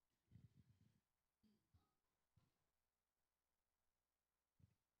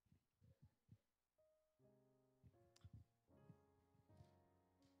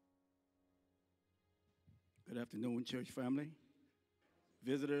 Good afternoon, church family,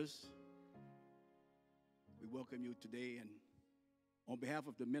 visitors. We welcome you today, and on behalf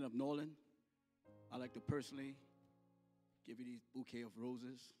of the men of Norland, I'd like to personally give you these bouquet of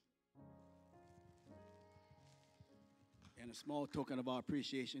roses and a small token of our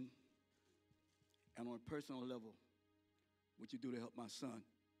appreciation, and on a personal level, what you do to help my son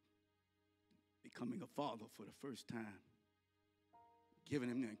becoming a father for the first time, giving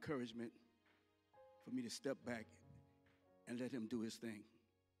him the encouragement for me to step back and let him do his thing.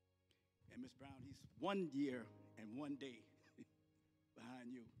 And Miss Brown, he's 1 year and 1 day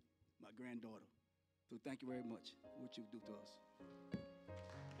behind you, my granddaughter. So thank you very much for what you do to us.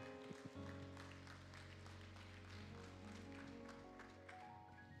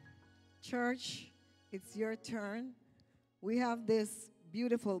 Church, it's your turn. We have this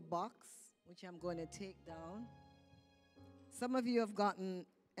beautiful box, which I'm going to take down. Some of you have gotten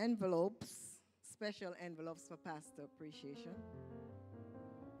envelopes, special envelopes for Pastor Appreciation.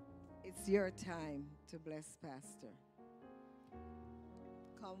 It's your time to bless Pastor.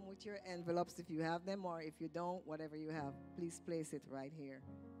 Come with your envelopes if you have them, or if you don't, whatever you have, please place it right here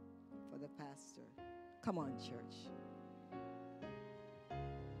for the pastor. Come on, church.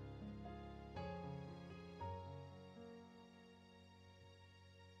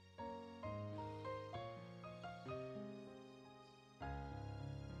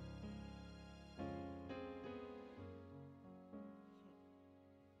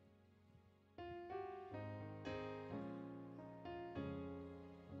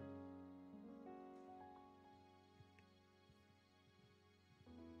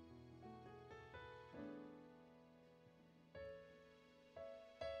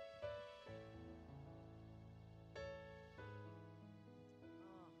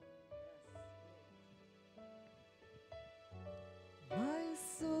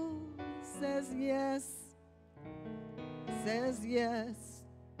 yes, says yes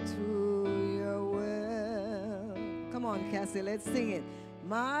to your will. Come on, Cassie, let's sing it.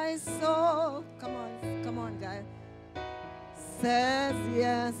 My soul, come on, guys. Says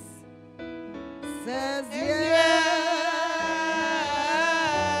yes, says yes.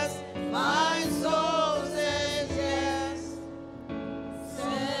 My soul says yes.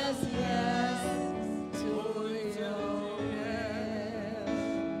 Says yes to your will.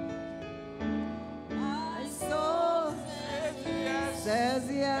 My soul says yes. Says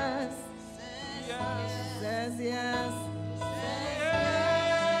yes. Says yes.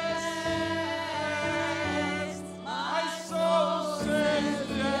 My soul says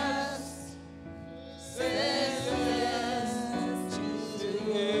yes. Says yes to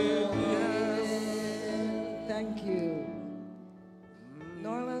your will. Thank you.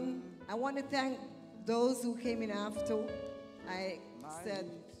 Norman, I want to thank those who came in after. I said,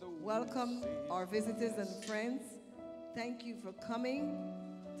 welcome our visitors and friends. Thank you for coming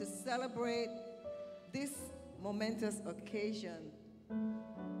to celebrate this momentous occasion.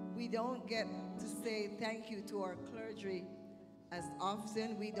 We don't get to say thank you to our clergy as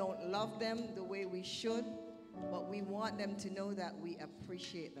often. We don't love them the way we should, but we want them to know that we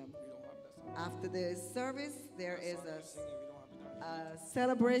appreciate them. After the service, there is a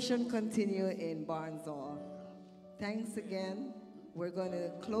celebration continue in Barnes Hall. Thanks again. We're going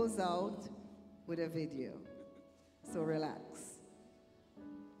to close out with a video. So relax.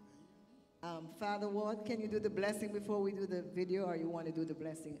 Father Ward, can you do the blessing before we do the video, or you want to do the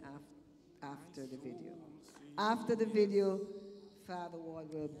blessing after the video? After the video, Father Ward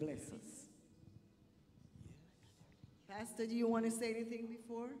will bless us. Pastor, do you want to say anything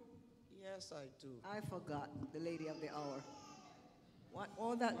before? Yes, I do. I forgot the lady of the hour. What,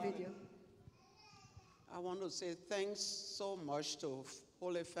 all that video? I want to say thanks so much to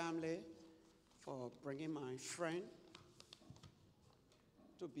Holy Family for bringing my friend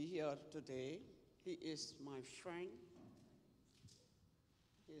to be here today. He is my friend.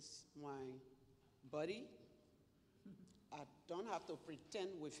 He's my buddy. I don't have to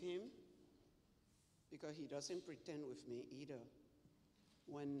pretend with him because he doesn't pretend with me either.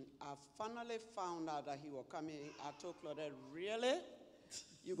 When I finally found out that he was coming, I told Claudette, really?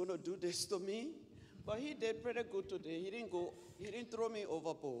 You're going to do this to me? But he did pretty good today. He didn't throw me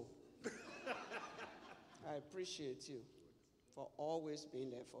overboard. I appreciate you for always being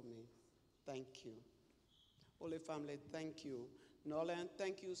there for me. Thank you. Holy Family, thank you. Nolan,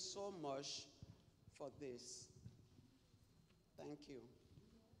 thank you so much for this. Thank you.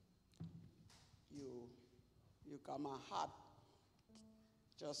 You got my heart.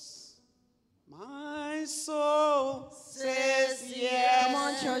 Just, my soul says yes. Come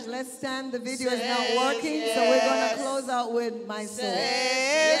on, church, let's stand. The video is not working, so we're going to close out with my soul.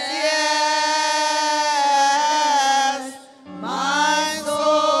 Yes. My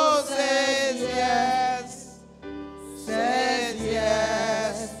soul says yes. Says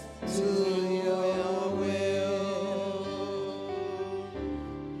yes to your will.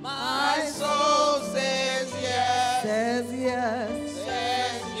 My soul says yes. Says yes.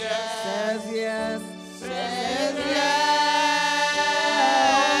 Says yes. Says yes. Says yes.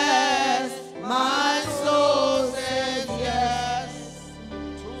 My soul says yes.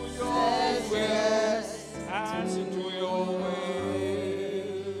 To your will. And to your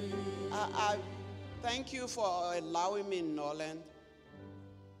way. I thank you for allowing me, Nolan,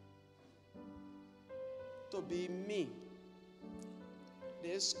 to be me.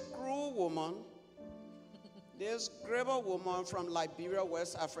 This cruel woman, this grabber woman from Liberia,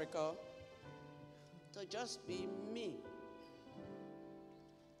 West Africa, to just be me.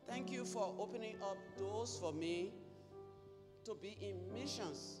 Thank you for opening up doors for me to be in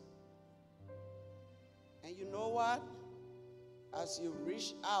missions. And you know what? As you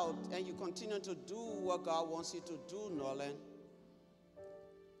reach out and you continue to do what God wants you to do, Nolan,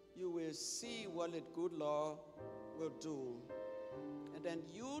 you will see what the good Lord will do. And then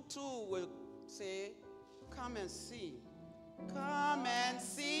you too will say, come and see. Come and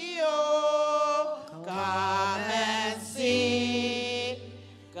see, oh, come and see.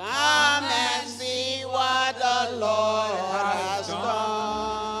 Come and see what the Lord has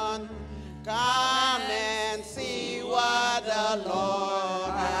done. Come and see what the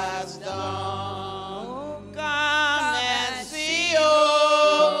Lord has done. Come and see,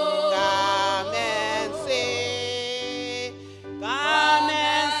 oh, come and see. Come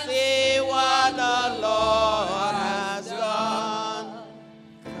and see what the Lord has done.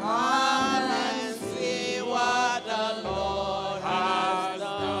 Come and see what the Lord has done.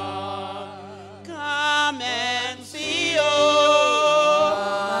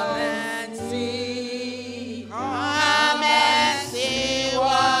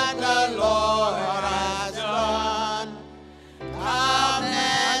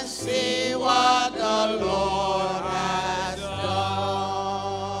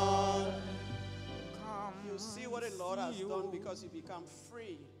 because you become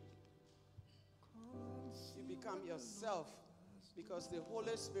free. You become yourself because the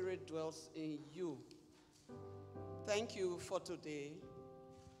Holy Spirit dwells in you. Thank you for today.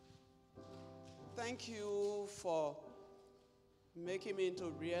 Thank you for making me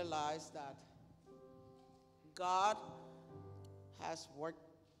to realize that God has work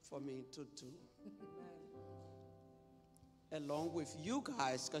for me to do. Along with you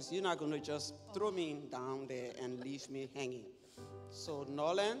guys, because you're not going to just throw me down there and leave me hanging. So,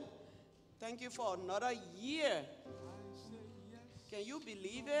 Nolan, thank you for another year. Can you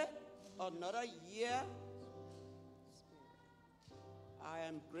believe it? Another year. I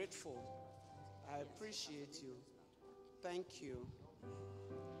am grateful. I appreciate you. Thank you.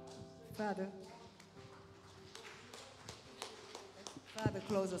 Father,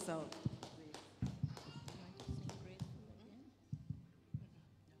 close us out.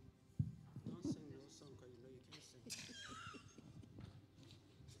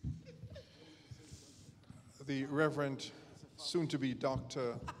 The Reverend, soon-to-be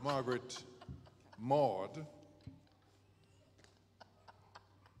Dr. Margaret Maud.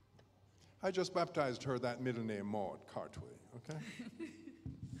 I just baptized her that middle name, Maud Cartway, okay?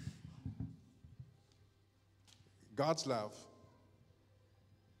 God's love,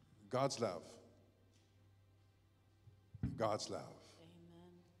 God's love, God's love.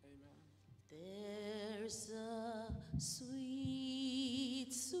 There's a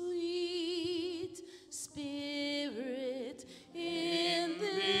sweet, sweet spirit in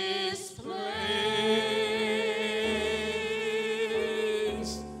this place.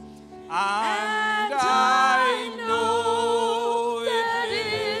 And I know that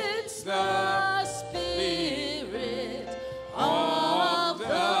it's the Spirit of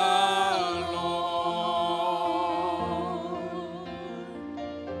the Lord.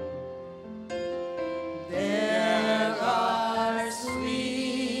 There are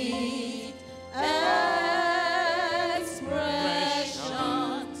sweet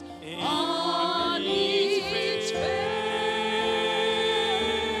expressions on each face.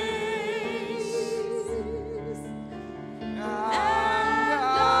 And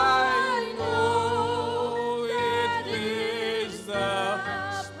I know that it is the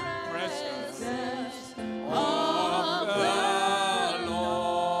presence of the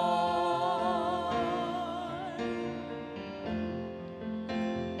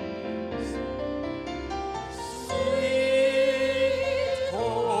Sweet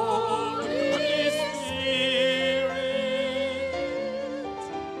Holy Spirit,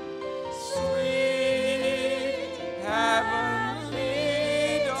 sweet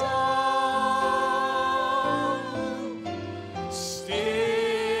heavenly dawn,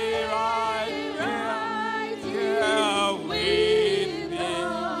 stay right here with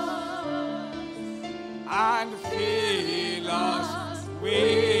us and fill us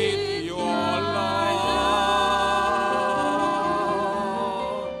with your love.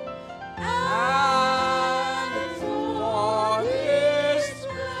 And for this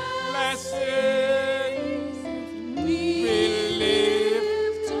blessing, we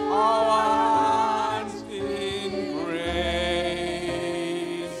lift our hands in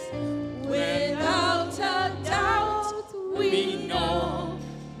praise. Without a doubt, we know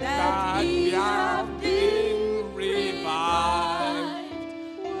that we have been revived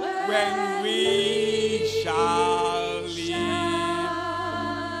when we shall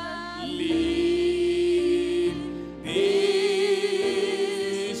leave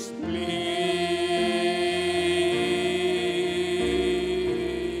this place.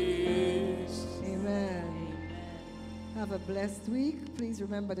 Amen. Have a blessed week. Please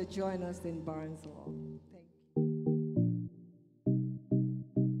remember to join us in Barnes Hall.